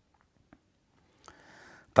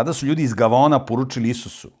 Tada su ljudi iz Gavaona poručili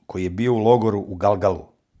Isusu, koji je bio u logoru u Galgalu: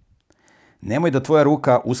 nemoj da tvoja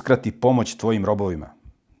ruka uskrati pomoć tvojim robovima.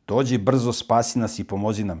 Dođi brzo, spasi nas i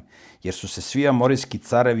pomozi nam, jer su se svi amorejski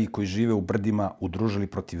carevi koji žive u brdima udružili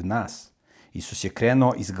protiv nas. Isus je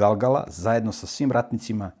krenuo iz Galgala zajedno sa svim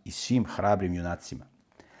ratnicima i svim hrabrim junacima.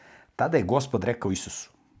 Tada je Gospod rekao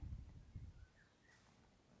Isusu: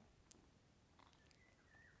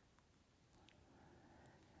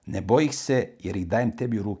 ne boj ih se, jer ih dajem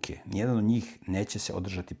tebi u ruke. Nijedan od njih neće se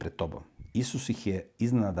održati pred tobom. Isus ih je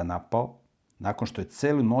iznenada napao, nakon što je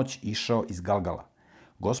celu noć išao iz Galgala.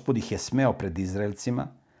 Gospod ih je smeo pred Izraelcima,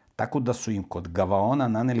 tako da su im kod Gavaona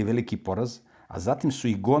naneli veliki poraz, a zatim su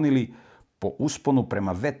ih gonili po usponu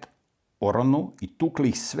prema Bet Oronu i tukli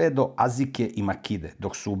ih sve do Azike i Makide.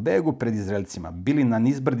 Dok su u begu pred Izraelcima bili na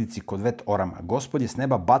nizbrdici kod Bet Orama, Gospod je s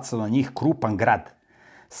neba bacao na njih krupan grad,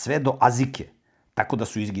 sve do Azike, tako da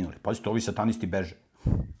su izginuli. Pazite, ovi satanisti beže.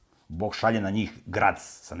 Bog šalje na njih grad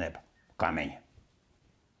sa neba, kamenje.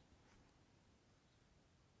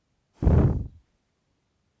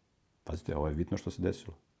 Pazite, ovo je bitno što se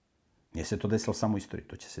desilo. Nije se to desilo samo u istoriji,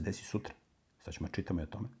 to će se desiti sutra. Sad ćemo čitamo i o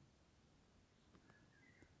tome.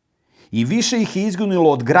 I više ih je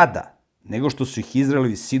izgonilo od grada, nego što su ih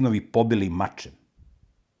Izraelovi sinovi pobili mačem.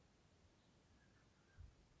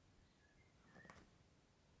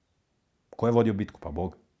 Ko je vodio bitku? Pa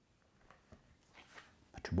Bog.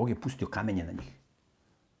 Znači, Bog je pustio kamenje na njih,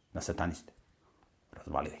 na sataniste.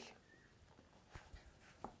 Razvalio ih.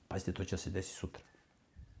 Pazite, to će se desiti sutra.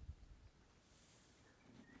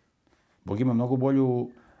 Bog ima mnogo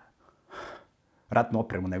bolju ratnu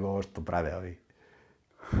opremu nego ovo što prave ovi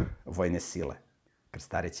vojne sile.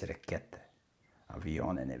 Krstareće rakete,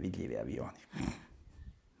 avione, nevidljivi avioni.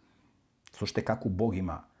 Slušajte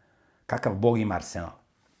kakav Bog ima arsenal.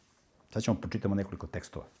 Sad ćemo pročitamo nekoliko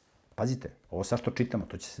tekstova. Pazite, ovo sad što čitamo,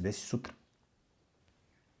 to će se desiti sutra.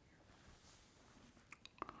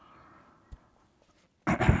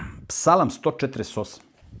 Psalam 148.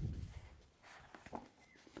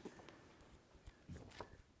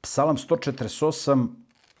 Psalam 148,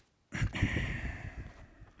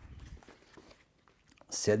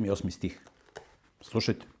 7. i 8. stih.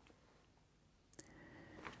 Slušajte.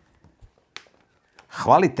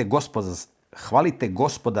 Hvalite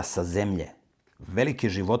Gospoda sa zemlje, velike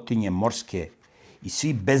životinje morske i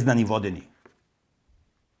svi bezdani vodeni.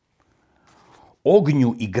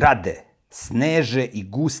 Ognju i grade, sneže i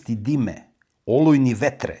gusti dime, olujni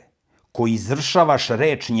vetre, koji izvršavaš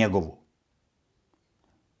reč njegovu.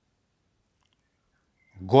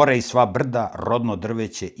 Gore i sva brda, rodno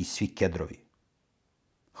drveće i svi kedrovi.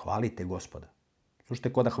 Hvalite Gospoda.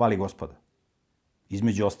 Slušajte ko da hvali Gospoda.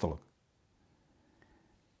 Između ostalog.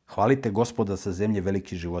 Hvalite Gospoda sa zemlje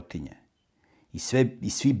velike životinje i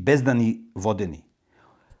svi bezdani vodeni.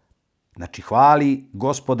 Znači, hvali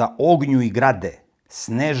Gospoda ognju i grade,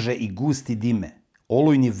 sneže i gusti dime,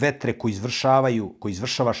 olujni vetre koji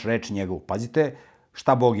izvršavaš reč njegovu. Pazite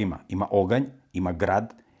šta Bog ima. Ima oganj, ima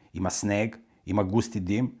grad, ima sneg, ima gusti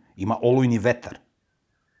dim, ima olujni vetar.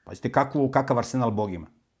 Pazite kakav arsenal Bog ima.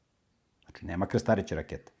 Znači, nema krstareće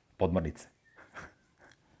rakete, podmornice.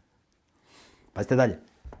 Pazite dalje.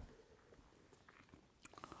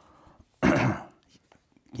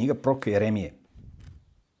 Knjiga proroka Jeremije.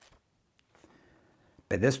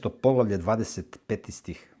 50. poglavlje, 25.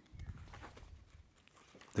 stih.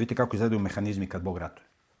 Da vidite kako izgledaju mehanizmi kad Bog ratuje.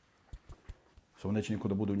 Samo neće niko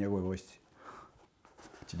da bude u njegovoj vojsci.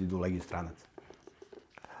 Će da idu u legiju stranaca.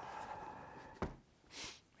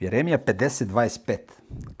 Jeremija 50, 25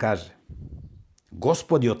 kaže: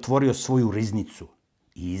 Gospod je otvorio svoju riznicu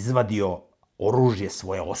i izvadio oružje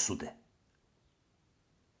svoje osude.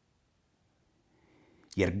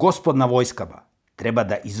 Jer Gospod na vojskama treba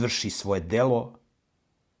da izvrši svoje delo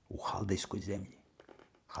u Haldejskoj zemlji.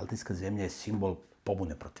 Haldejska zemlja je simbol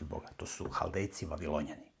pobune protiv Boga. To su Haldejci,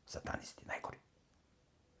 Vavilonjani, satanisti, najgori.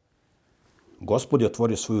 Gospod je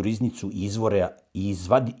otvorio svoju riznicu i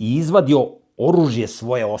izvadio oružje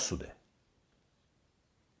svoje osude.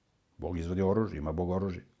 Bog izvadio oružje, ima Bog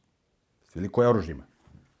oružje. Ste vidjeli koje oružje ima?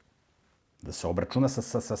 Da se obračuna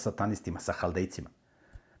sa satanistima, sa Haldejcima.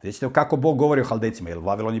 Vidite kako Bog govori o Haldejcima, jer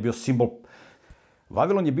Vavilon je bio simbol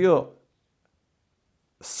Vavilon je bio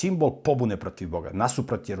simbol pobune protiv Boga,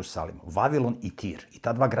 nasuprot Jerusalimu. Vavilon i Tir. I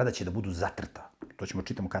ta dva grada će da budu zatrta. To ćemo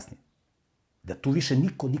čitamo kasnije. Da tu više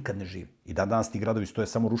niko nikad ne živi. I danas ti gradovi stoje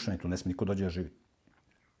samo rušeni, tu ne sme niko dođe da živi.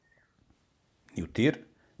 Ni u Tir,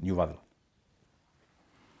 ni u Vavilon.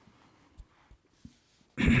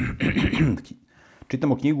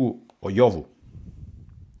 Čitamo knjigu o Jovu.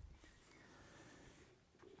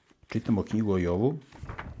 Čitamo knjigu o Jovu.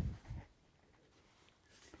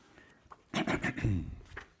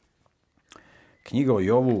 Knjiga o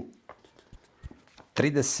Jovu,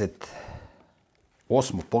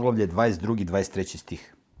 38. poglavlje, 22. i 23.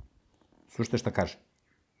 stih. Slušajte šta kaže.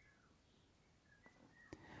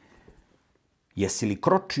 Jesi li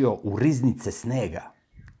kročio u riznice snega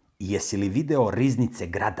i jesi li video riznice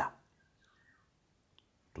grada?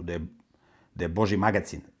 Tu da je Božji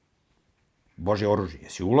magacin, Božje oružje.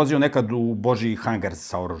 Jesi ulazio nekad u Božji hangar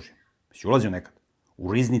sa oružjem? Jesi ulazio nekad?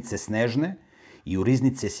 U riznice snežne i u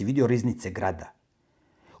riznice, jesi vidio riznice grada,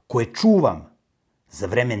 koje čuvam za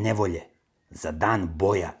vreme nevolje, za dan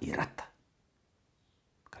boja i rata.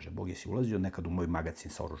 Kaže Bog, jesi ulazio nekad u moj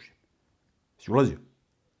magacin sa oružjem? Jesi ulazio?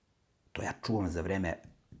 To ja čuvam za vreme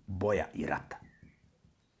boja i rata.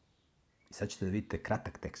 I sad ćete da vidite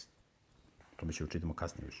kratak tekst. To mi ćemo čitamo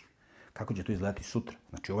kasnije više. Kako će to izgledati sutra?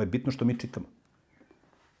 Znači, ovo je bitno što mi čitamo.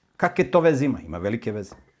 Kakve to veze ima? Ima velike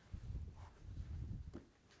veze.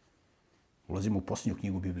 Ulazimo u posljednju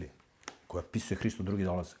knjigu Biblije, koja opisuje Hristov drugi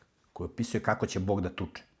dolazak, koja opisuje kako će Bog da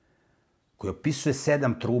tuče, koja opisuje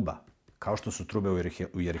 7 truba, kao što su trube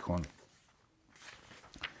u Jerihonu.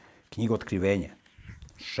 Knjiga Otkrivenje,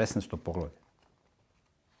 16. poglavlje.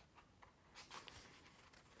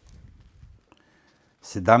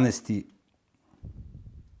 17. i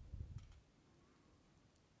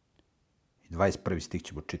 21. stih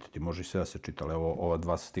ćemo čitati. Može i sve da se čita, ali ova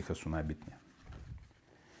dva stiha su najbitnija.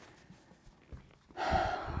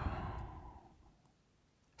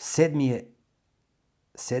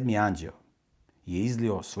 Sedmi anđeo je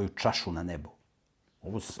izlio svoju čašu na nebu.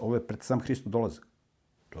 Ovo je pred sam Hristov dolazak.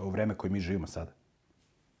 To je ovo vreme koje mi živimo sada.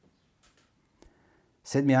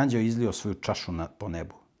 Sedmi anđeo je izlio svoju čašu po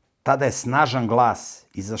nebu. Tada je snažan glas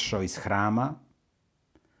izašao iz hrama,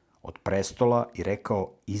 od prestola i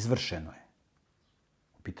rekao, izvršeno je.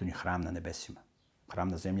 U pitanju je hram na nebesima. Hram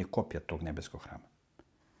na zemlji je kopija tog nebeskog hrama.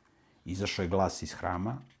 Izašao je glas iz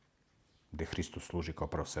hrama, gde Hristos služi kao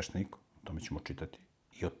prvosveštenik, o tome ćemo čitati,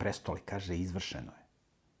 i od prestola kaže, izvršeno je.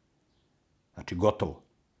 Znači, gotovo.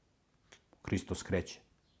 Hristos kreće.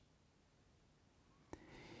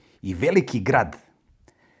 I veliki grad,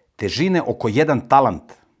 težine oko 1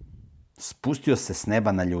 talant, spustio se s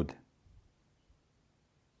neba na ljude.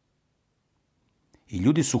 I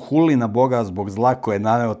ljudi su hulili na Boga zbog zla koje je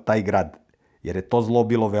naneo taj grad, jer je to zlo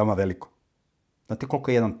bilo veoma veliko. Znate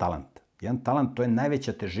koliko je 1 talant? 1 talant, to je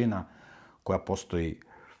najveća težina koja postoji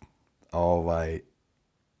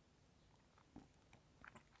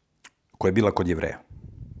koja je bila kod Jevreja.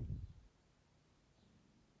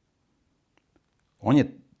 On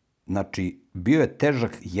je, znači, bio je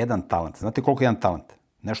težak 1 talant. Znate koliko je 1 talant?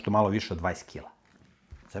 Nešto malo više od 20 kila.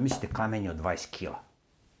 Zamislite kamenje od 20 kila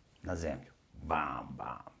na zemlju. Bam,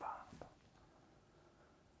 bam, bam.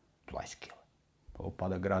 20 kila. Ovo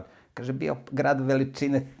pada grad. Kaže, bio grad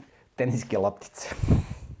veličine teniske loptice.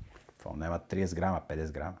 On nema 30 grama,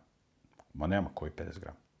 50 grama. Ma nema koji 50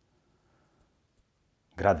 grama.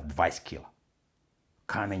 Grad 20 kila.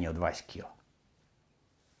 Kamenje od 20 kila.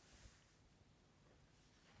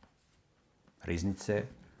 Riznice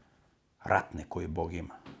ratne koje Bog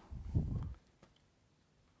ima.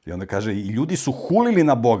 I onda kaže, i ljudi su hulili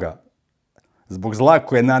na Boga zbog zla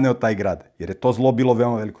koje je naneo taj grad. Jer je to zlo bilo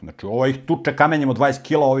veoma veliko. Znači, ovo ih tuče kamenjem od 20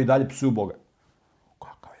 kila, ovi dalje psuju Boga.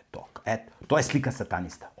 Kakav je to? Eto, to je slika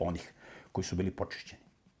satanista, onih koji su bili počišćeni.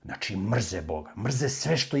 Znači, mrze Boga. Mrze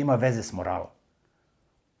sve što ima veze s moralom.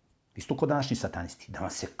 Isto kod današnji satanisti, da vam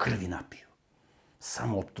se krvi napiju.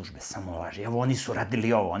 Samo optužbe, samo laži. Evo, oni su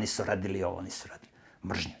radili ovo, oni su radili ovo, oni su radili.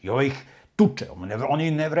 Mržnja. I ovo ih tuče.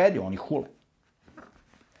 Oni ne vredi, oni hule.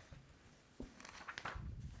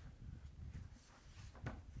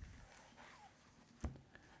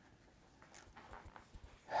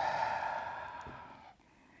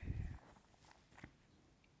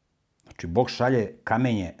 Znači, Bog šalje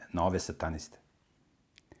kamenje na ove sataniste.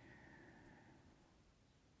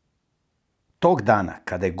 Tog dana,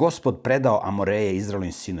 kada je Gospod predao Amoreje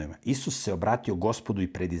Izraelovim sinovima, Isus se obratio Gospodu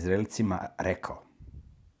i pred Izraelcima rekao.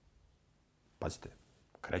 Pazite,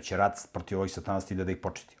 kreće rat protiv ovih satanasta, ide da ih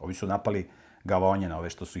počisti. Ovi su napali Gavaonjena, ove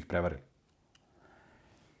što su ih prevarili.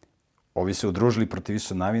 Ovi se udružili protiv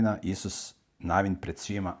Isusa Navina, Isus Navin pred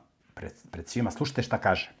svima pred svima. Slušajte šta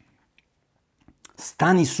kaže.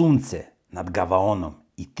 Stani sunce nad Gavaonom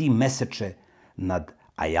i ti meseče nad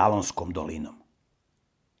Ajalonskom dolinom.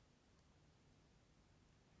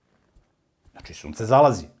 Znači, sunce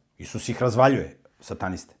zalazi. Isus ih razvaljuje,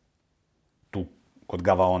 sataniste. Tu, kod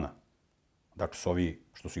Gavaona. Dakle, su ovi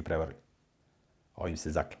što su ih prevarili. Ovim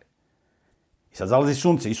se zaklali. I sad zalazi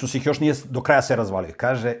sunce. Isus ih još nije do kraja se razvalio.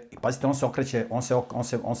 Kaže, i pazite, on se okreće,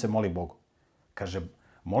 on se moli Bogu. Kaže,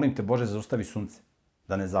 molim te Bože, zaustavi sunce,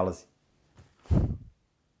 da ne zalazi.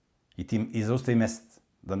 I zaustavi mesec,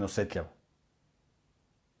 da ne osvetljava.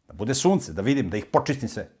 Da bude sunce, da vidim, da ih počistim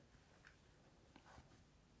sve.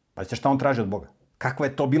 Pazite šta on traži od Boga. Kakva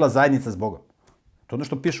je to bila zajednica s Bogom? To je ono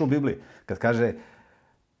što piše u Bibliji. Kad kaže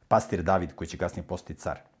pastir David, koji će kasnije postati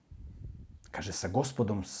car. Kaže, sa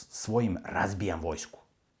gospodom svojim razbijam vojsku.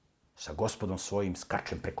 Sa gospodom svojim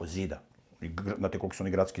skačem preko zida. Znate koliko su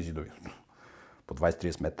oni gradski zidovi? Po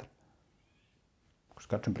 20-30 metara.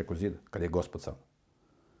 Skačem preko zida, kad je gospod sam.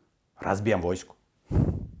 Razbijam vojsku.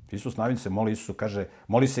 Isus Navin se moli,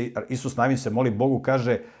 Isus Navin se moli Bogu,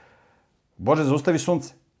 kaže, Bože, zaustavi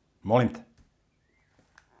sunce. Molim te.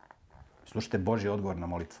 Slušajte Božji odgovor na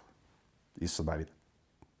molitvu. Isusa Davida.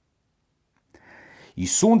 I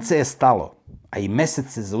sunce je stalo, a i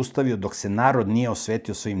mesec se zaustavio dok se narod nije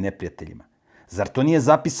osvetio svojim neprijateljima. Zar to nije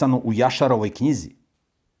zapisano u Jašarovoj knjizi?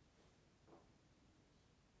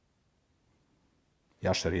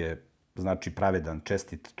 Jašar je, znači, pravedan,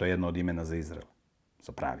 čestit, to je jedno od imena za Izrael.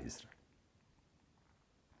 Za pravi Izrael.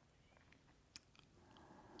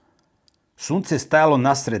 Sunce je stajalo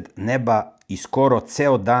nasred neba i skoro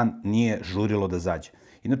ceo dan nije žurilo da zađe.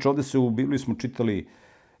 Inače, ovde se u Bibliji smo čitali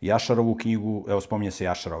Jašarovu knjigu, evo spominje se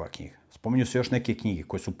Jašarova knjiga. Spominju se još neke knjige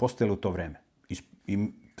koje su postojale u to vreme.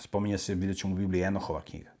 I spominje se, vidjet ćemo u Bibliji, Enohova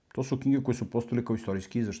knjiga. To su knjige koje su postojale kao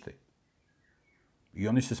istorijski izveštaj. I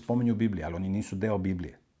oni se spominju u Bibliji, ali oni nisu deo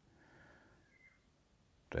Biblije.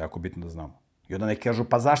 To je jako bitno da znamo. I onda neki kažu,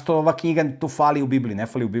 pa zašto ova knjiga tu fali u Bibliji? Ne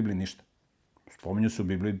fali u Bibliji ništa. Spominju se u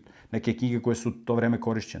Bibliji neke knjige koje su to vreme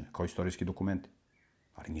korišćene, kao istorijski dokumenti.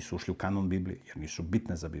 Ali nisu ušli u kanon Biblije, jer nisu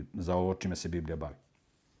bitne za ovo čime se Biblija bavi.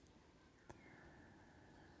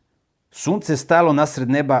 Sunce je stajalo nasred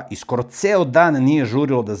neba i skoro ceo dan nije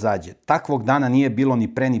žurilo da zađe. Takvog dana nije bilo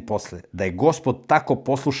ni pre ni posle. Da je Gospod tako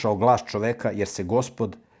poslušao glas čoveka, jer se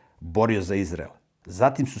Gospod borio za Izrael.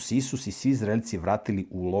 Zatim su se Isus i svi Izraelci vratili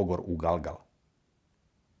u logor u Galgal.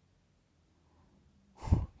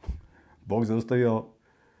 Bog zaustavio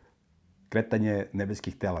kretanje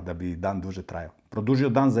nebeskih tela da bi dan duže trajao. Produžio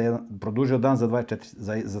dan za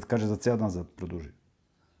 24, kaže za ceo dan produžio.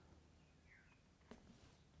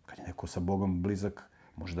 Kad je neko sa Bogom blizak,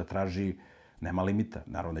 može da traži, nema limita.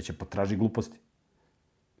 Naravno, neće potraži gluposti.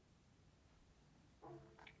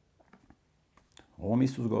 Ovo mi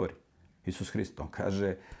Isus govori. Isus Hrist, on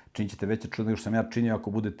kaže, činit ćete veće čuda nego što sam ja činio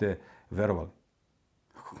ako budete verovali.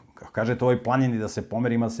 Kažete ovoj planini da se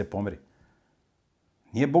pomeri, ima da se pomeri.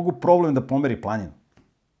 Nije Bogu problem da pomeri planinu.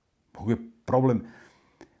 Bogu je problem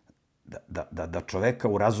da čoveka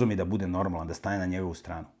urazumi da bude normalan, da stane na njegovu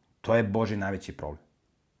stranu. To je Božji najveći problem.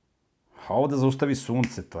 A ovo da zaustavi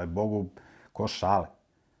sunce, to je Bogu ko šale.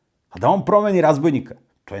 A da on promeni razbojnika,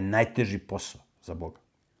 to je najteži posao za Boga.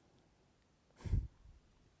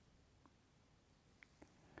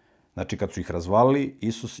 Znači, kad su ih razvalili,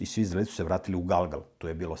 Isus i svi Izraelci su se vratili u Galgal. To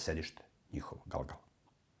je bilo sedište njihovo, Galgal.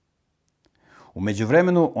 U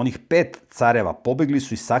međuvremenu, onih 5 careva pobegli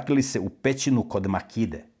su i sakrili se u pećinu kod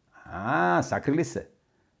Makide. Sakrili se.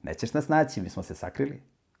 Nećeš nas naći, mi smo se sakrili.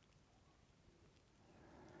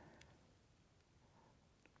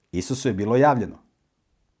 Isusu je bilo javljeno.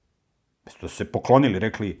 To su se poklonili,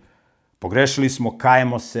 rekli, pogrešili smo,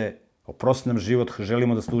 kajemo se, oprosti nam život,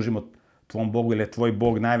 želimo da služimo tvom Bogu, jer je tvoj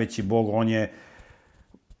Bog najveći Bog, on je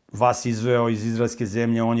vas izveo iz izraelske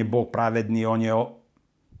zemlje, on je Bog pravedni, on je...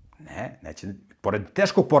 Ne, neće, pored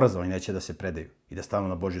teškog poraza, oni neće da se predaju i da stanu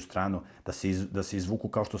na Božju stranu, da se izvuku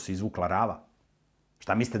kao što se izvukla Rava.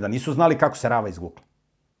 Šta mislite, da nisu znali kako se Rava izvukla?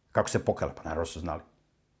 Kako se pokala? Pa naravno su znali.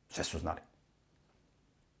 Sve su znali.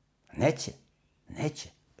 Neće.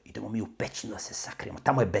 Idemo mi u pećinu da se sakrijemo.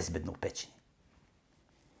 Tamo je bezbedno u pećini.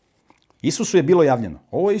 Isusu je bilo javljeno.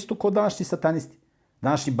 Ovo je isto kao današnji satanisti,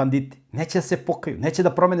 današnji banditi. Neće da se pokaju, neće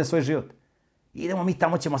da promene svoj život. Idemo mi,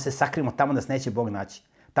 tamo ćemo se sakrijemo, tamo nas neće Bog naći.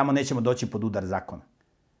 Tamo nećemo doći pod udar zakona.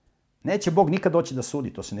 Neće Bog nikad doći da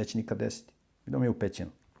sudi, to se neće nikad desiti. Idemo mi u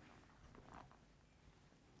pećinu.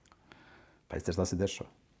 Pazite šta se dešava.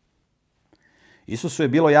 Isusu je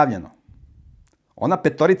bilo javljeno. Ona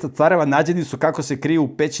 5 careva nađeni su kako se kriju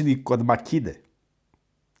u pećini kod Makide.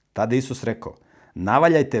 Tada Isus rekao,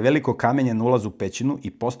 Navaljajte veliko kamenje na ulazu u pećinu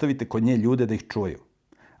i postavite kod nje ljude da ih čuvaju.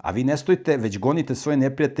 A vi ne stojite, već gonite svoje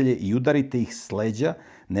neprijatelje i udarite ih s leđa,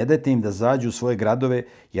 ne dajte im da zađu u svoje gradove,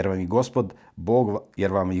 jer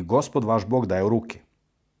vam i Gospod vaš Bog daje u ruke.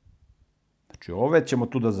 Znači, ove ćemo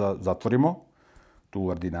tu da zatvorimo, tu u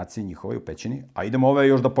ordinaciji njihovoj u pećini, a idemo ove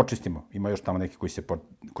još da počistimo. Ima još tamo neki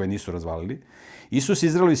koje nisu razvalili. Isus i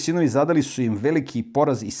Izraelovi sinovi zadali su im veliki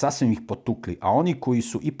poraz i sasvim ih potukli, a oni koji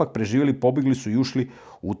su ipak preživjeli pobegli su i ušli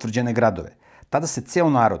u utvrđene gradove. Tada se ceo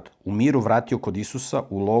narod u miru vratio kod Isusa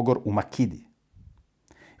u logor u Makidi.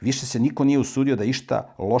 Više se niko nije usudio da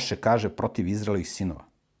išta loše kaže protiv Izraelovih sinova.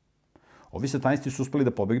 Ovi satanisti su uspeli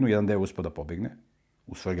da pobegnu, jedan deo uspeo da pobegne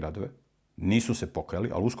u svoje gradove. Nisu se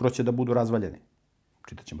pokajali, ali uskoro će da budu razvaljeni.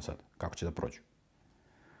 Čitat ćemo sad kako će da prođu.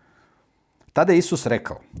 Tada je Isus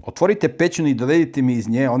rekao, otvorite pećinu i dovedite mi iz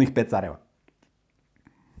nje onih 5 careva.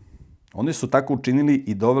 Oni su tako učinili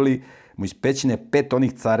i doveli mu iz pećine 5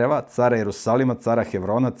 onih careva, cara Jerusalima, cara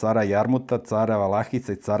Hevrona, cara Jarmuta, cara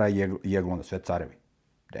Valahica i cara Jeglona. Sve carevi.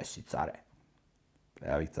 10 care.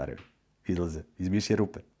 Evo ih carevi. Izlaze iz mišje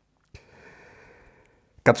rupe.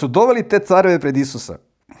 Kad su doveli te careve pred Isusa,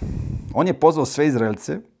 on je pozvao sve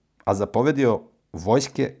Izraelce, a zapovedio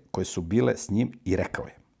vojske koje su bile s njim i rekao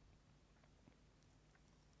je.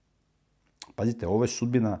 Pazite, ovo je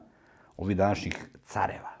sudbina ovih današnjih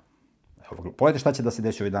careva. Pogledajte šta će da se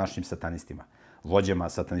desi ovim današnjim satanistima, vođama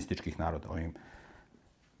satanističkih naroda, ovim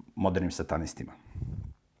modernim satanistima.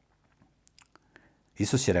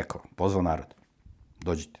 Isus je rekao, pozvao narod,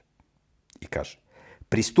 dođite i kaže,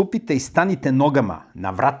 pristupite i stanite nogama na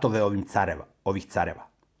vratove ovih careva.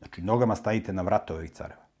 Znači, nogama stanite na vratove ovih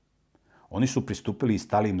careva. Oni su pristupili i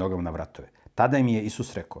stali im nogama na vratove. Tada im je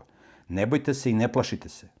Isus rekao, ne bojte se i ne plašite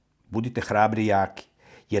se, budite hrabri i jaki,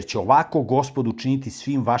 jer će ovako Gospod učiniti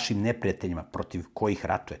svim vašim neprijateljima protiv kojih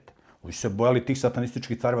ratujete. Oni su se bojali tih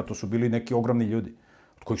satanističkih careva, to su bili neki ogromni ljudi,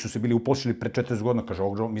 od kojih su se bili uplašili pre 40 godina. Kaže,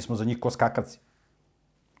 mi smo za njih ko skakavci.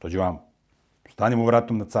 Dođi vamo. Stani mu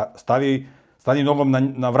vratom na car, stani nogom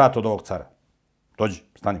na vrat od ovog cara. Dođi,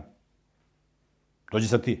 stani. Dođi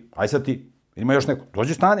sad ti, aj sad ti. Ima još neko.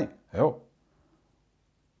 Dođi, stani. Evo.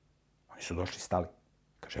 Oni su došli, stali.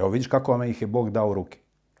 Kaže, evo vidiš kako vam ih je Bog dao u ruke.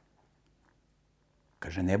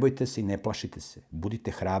 Kaže, ne bojte se i ne plašite se,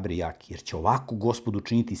 budite hrabri i jaki, jer će ovako Gospod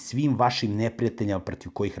učiniti svim vašim neprijateljima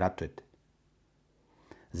protiv kojih ratujete.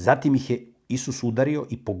 Zatim ih je Isus udario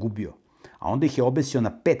i pogubio, a onda ih je obesio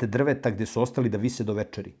na 5 drveta gde su ostali da vise do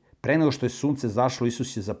večeri. Pre nego što je sunce zašlo,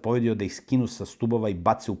 Isus je zapovedio da ih skinu sa stubova i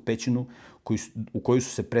bace u pećinu u koju su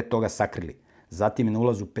se pre toga sakrili. Zatim je na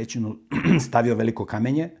ulazu u pećinu stavio veliko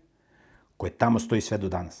kamenje koje tamo stoji sve do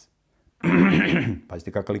danas.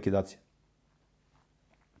 Pazite kakva likvidacija.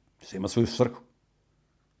 Sve ima svoju svrhu.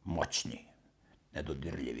 Moćni,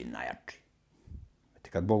 nedodirljivi, najjači.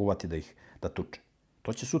 Kad Bog uvati da tuče.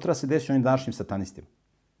 To će sutra se desiti ovim današnjim satanistima.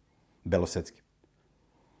 Belosvetskim.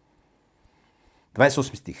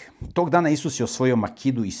 28. stih. Tog dana Isus je osvojio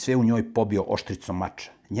Makidu i sve u njoj pobio oštricom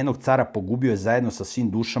mača. Njenog cara pogubio je zajedno sa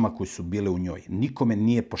svim dušama koji su bile u njoj. Nikome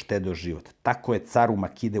nije poštedeo život. Tako je caru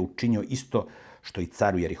Makide učinio isto što i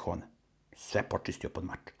caru Jerihona. Sve počistio pod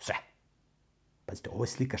mačem. Sve. Pazite, ovo je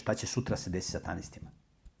slika šta će sutra se desiti satanistima.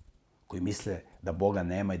 Koji misle da Boga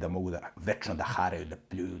nema i da mogu večno da haraju, da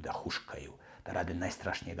pljuju, da huškaju, da rade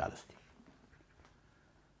najstrašnije gadosti.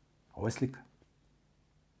 Ovo je slika.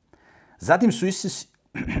 Zatim su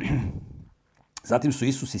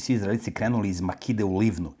Isus i svi Izraelici krenuli iz Makide u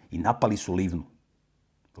Livnu i napali su Livnu.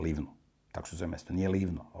 Livnu, tako se zove mesto, nije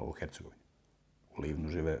Livno, ovo u Hercegovini.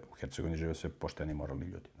 U Hercegovini žive sve pošteni moralni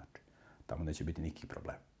ljudi, znači tamo neće biti nikakvih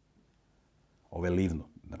problema. Ovo je Livno,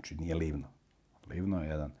 znači nije Livno. Livno je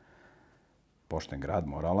jedan pošten grad,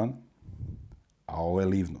 moralan, a ovo je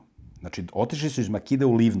Livno. Znači, otišli su iz Makide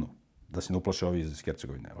u Livnu, da se ne uplaše ovi iz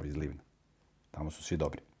Hercegovine, ovi iz Livna. Tamo su svi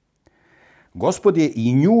dobri. Gospod je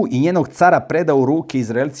i nju i njenog cara predao u ruke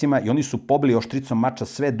Izraelcima i oni su pobili oštricom mača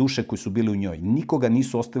sve duše koji su bili u njoj. Nikoga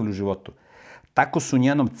nisu ostavili u životu. Tako su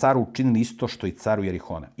njenom caru učinili isto što i caru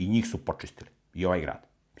Jerihona. I njih su počistili. I ovaj grad.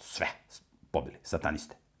 Sve pobili,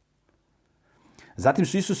 sataniste. Zatim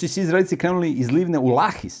su Isus i svi Izraelici krenuli iz Livne u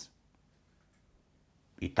Lahis.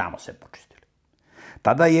 I tamo se počistili.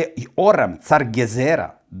 Tada je i Oram, car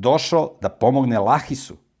Gezera, došao da pomogne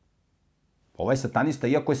Lahisu. Ovaj satanista,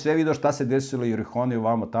 iako je sve vidio šta se desilo i Jerihoni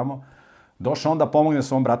ovamo tamo, došao on da pomogne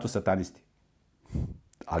svom bratu satanisti.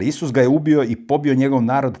 Ali Isus ga je ubio i pobio njegov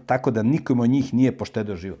narod tako da nikome od njih nije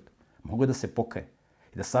poštedeo život. Mogu da se pokaje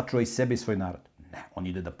i da sačuva i sebe i svoj narod. Ne, on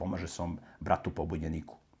ide da pomaže svom bratu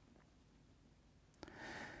pobunjeniku.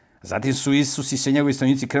 Zatim su Isus i sve njegovi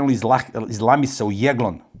stanovnici krenuli iz Lamisa u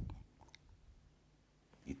Jeglon.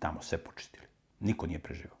 tamo sve počistili. Niko nije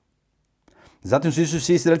preživao. Zatim su Isus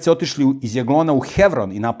i Izraelci otišli iz Jaglona u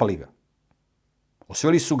Hevron i napali ga.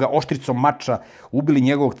 Osvojili su ga oštricom mača, ubili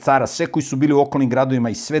njegovog cara, sve koji su bili u okolnim gradovima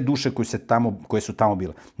i sve duše koje su tamo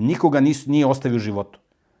bile. Nikoga nije ostavio u životu.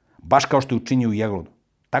 Baš kao što je učinio u Jaglonu.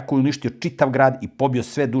 Tako je uništio čitav grad i pobio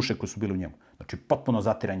sve duše koje su bile u njemu. Znači, potpuno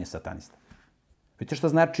zatiranje satanista. Vidite šta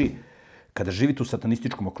znači kada živite u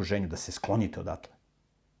satanističkom okruženju, da se sklonite odatle.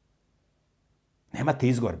 Nemate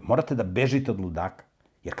izgovor, morate da bežite od ludaka.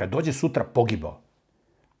 Jer kad dođe sutra pogibao,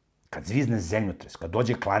 kad zvizne zemljotres, kad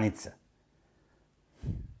dođe klanica,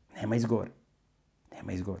 nema izgovora.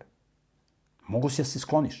 Nema izgovora. Mogu si da se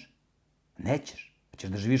skloniš. Nećeš. Ćeš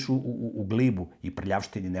da živiš u glibu i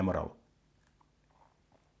prljavštini i nemoralu.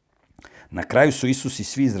 Na kraju su Isus i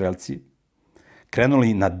svi Izraelci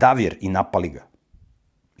krenuli na Davir i napali ga.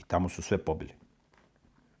 I tamo su sve pobili.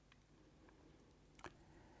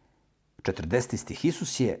 40. stih.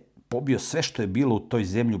 Isus je pobio sve što je bilo u toj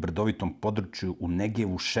zemlji u brdovitom području, u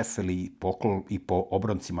Negevu, Šefeli i po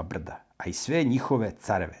obroncima brda, a i sve njihove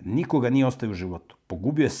careve. Nikoga nije ostavio u životu.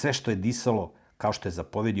 Pogubio je sve što je disalo, kao što je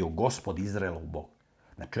zapovedio Gospod Izraelov Bog.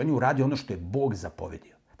 Znači, on je uradio ono što je Bog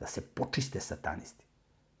zapovedio, da se počiste satanisti.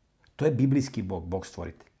 To je biblijski Bog, Bog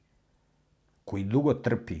stvoritelj, koji dugo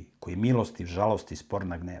trpi, koji je milostiv, žalosti, spor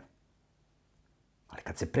na gnev. Ali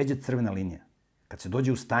kad se pređe crvena linija, kad se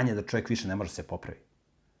dođe u stanje da čovjek više ne može se popraviti,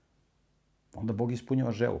 onda Bog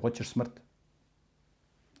ispunjava želju. Hoćeš smrt?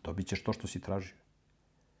 Dobit ćeš to što si tražio.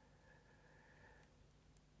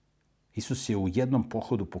 Isus je u jednom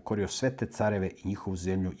pohodu pokorio sve te careve i njihovu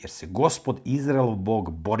zemlju, jer se Gospod Izraelov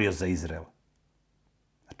Bog borio za Izrael.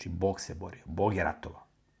 Znači, Bog se borio. Bog je ratovao.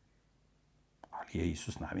 Ali je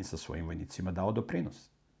Isus navin sa svojim vojnicima dao doprinos.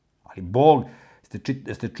 Ali Bog,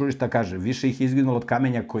 ste čuli šta kaže, više ih je izginulo od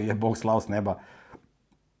kamenja koji je Bog slao s neba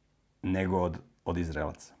nego od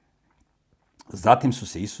Izraelaca. Zatim su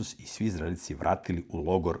se Isus i svi Izraelici vratili u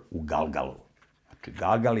logor u Galgalu. Znači,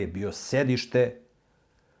 Galgal je bio sedište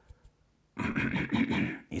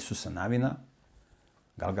Isusa navina.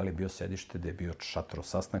 Galgal je bio sedište gde je bio šator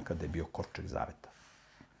sastanka, gde je bio kovčeg zaveta.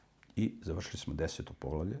 I završili smo 10.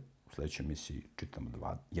 poglavlje. U sledećoj emisiji čitamo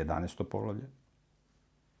 11. poglavlje.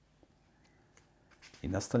 I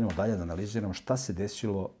nastavljamo dalje da analiziramo šta se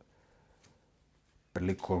desilo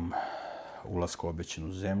prilikom ulaska u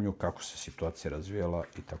obećanu zemlju, kako se situacija razvijala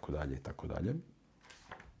i tako dalje i tako dalje.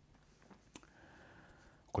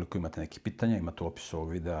 Ukoliko imate neke pitanja, imate u opisu ovog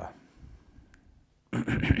videa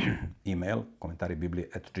e-mail, komentari Biblije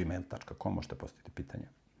 @gmail.com, možete postaviti pitanja.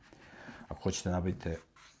 Ako hoćete nabavite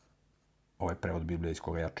ovaj prevod Biblije iz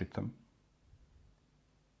koga ja čitam,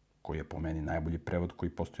 koji je po meni najbolji prevod koji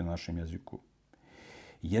postoji na našem jeziku.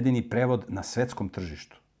 Jedini prevod na svetskom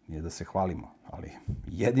tržištu, nije da se hvalimo, ali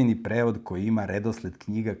jedini prevod koji ima redosled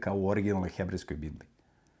knjiga kao u originalnoj hebrejskoj Bibliji.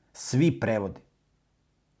 Svi prevodi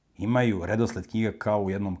imaju redosled knjiga kao u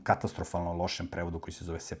jednom katastrofalno lošem prevodu koji se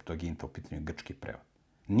zove Septuaginta, u pitanju grčki prevod.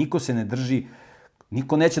 Niko se ne drži,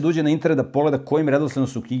 niko neće da uđe na internet da pogleda kojim redosledom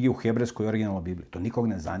su knjige u hebrejskoj originalnoj Bibliji. To nikog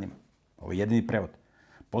ne zanima. Ovo je jedini prevod.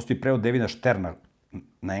 Postoji prevod Davida Šterna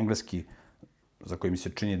na engleski, za koji mi se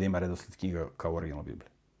čini da ima redosled knjiga kao u originalnoj Bibliji.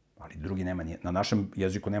 Ali drugi nema, na našem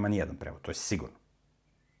jeziku nema ni jedan prevod, to je sigurno.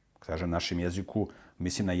 Kažem našem jeziku,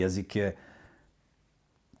 mislim na jezike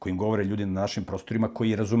kojim govore ljudi na našim prostorima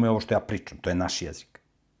koji razume ovo što ja pričam. To je naš jezik.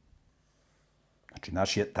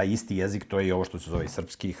 Znači, taj isti jezik, to je i ovo što se zove i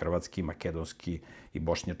srpski, i hrvatski, i makedonski, i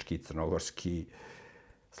bošnjački, i crnogorski,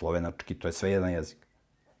 slovenački, to je sve jedan jezik.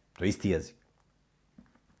 To je isti jezik.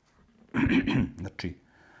 Znači,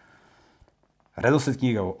 redosled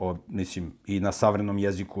knjiga, mislim, i na savremenom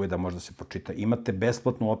jeziku je da možda se pročita. Imate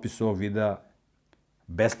besplatno u opisu ovog videa,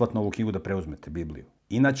 besplatno ovu knjigu da preuzmete, Bibliju.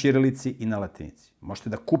 I na ćirilici i na latinici. Možete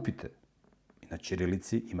da kupite i na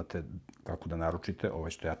ćirilici, imate kako da naručite, ovo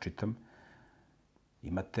što ja čitam,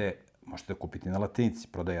 možete da kupite i na latinici,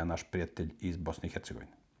 prodaja naš prijatelj iz Bosne i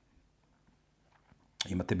Hercegovine.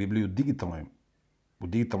 Imate Bibliju u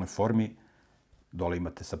digitalnoj formi, dole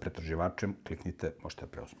imate sa pretraživačem, kliknite, možete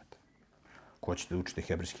da preuzmete. Ako hoćete da učite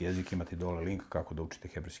hebrejski jezik, imate dole link kako da učite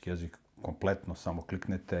hebrejski jezik kompletno, samo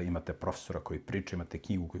kliknete, imate profesora koji priča, imate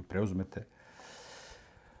knjigu koju preuzmete.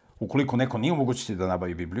 Ukoliko neko nije u mogućnosti da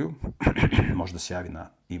nabavi Bibliju, može da se javi na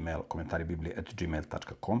e-mail komentari Biblije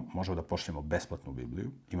 @gmail.com, možemo da pošljemo besplatnu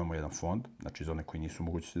Bibliju. Imamo jedan fond, znači za one koji nisu u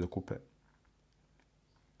mogućnosti da kupe.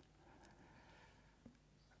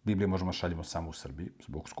 Biblije možemo da šaljemo samo u Srbiji,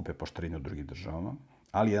 zbog skupe poštarine u drugim državama,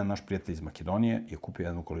 ali jedan naš prijatelj iz Makedonije je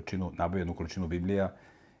kupio nabavio jednu količinu Biblija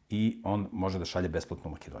i on može da šalje besplatno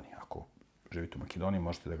u Makedoniji. Ako živite u Makedoniji,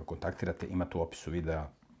 možete da ga kontaktirate, imate u opisu videa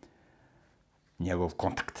njegov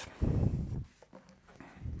kontakt.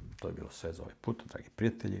 To je bilo sve za ovaj put, dragi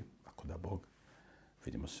prijatelji. Ako da Bog,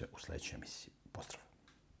 vidimo se u sledećoj emisiji. Pozdrav!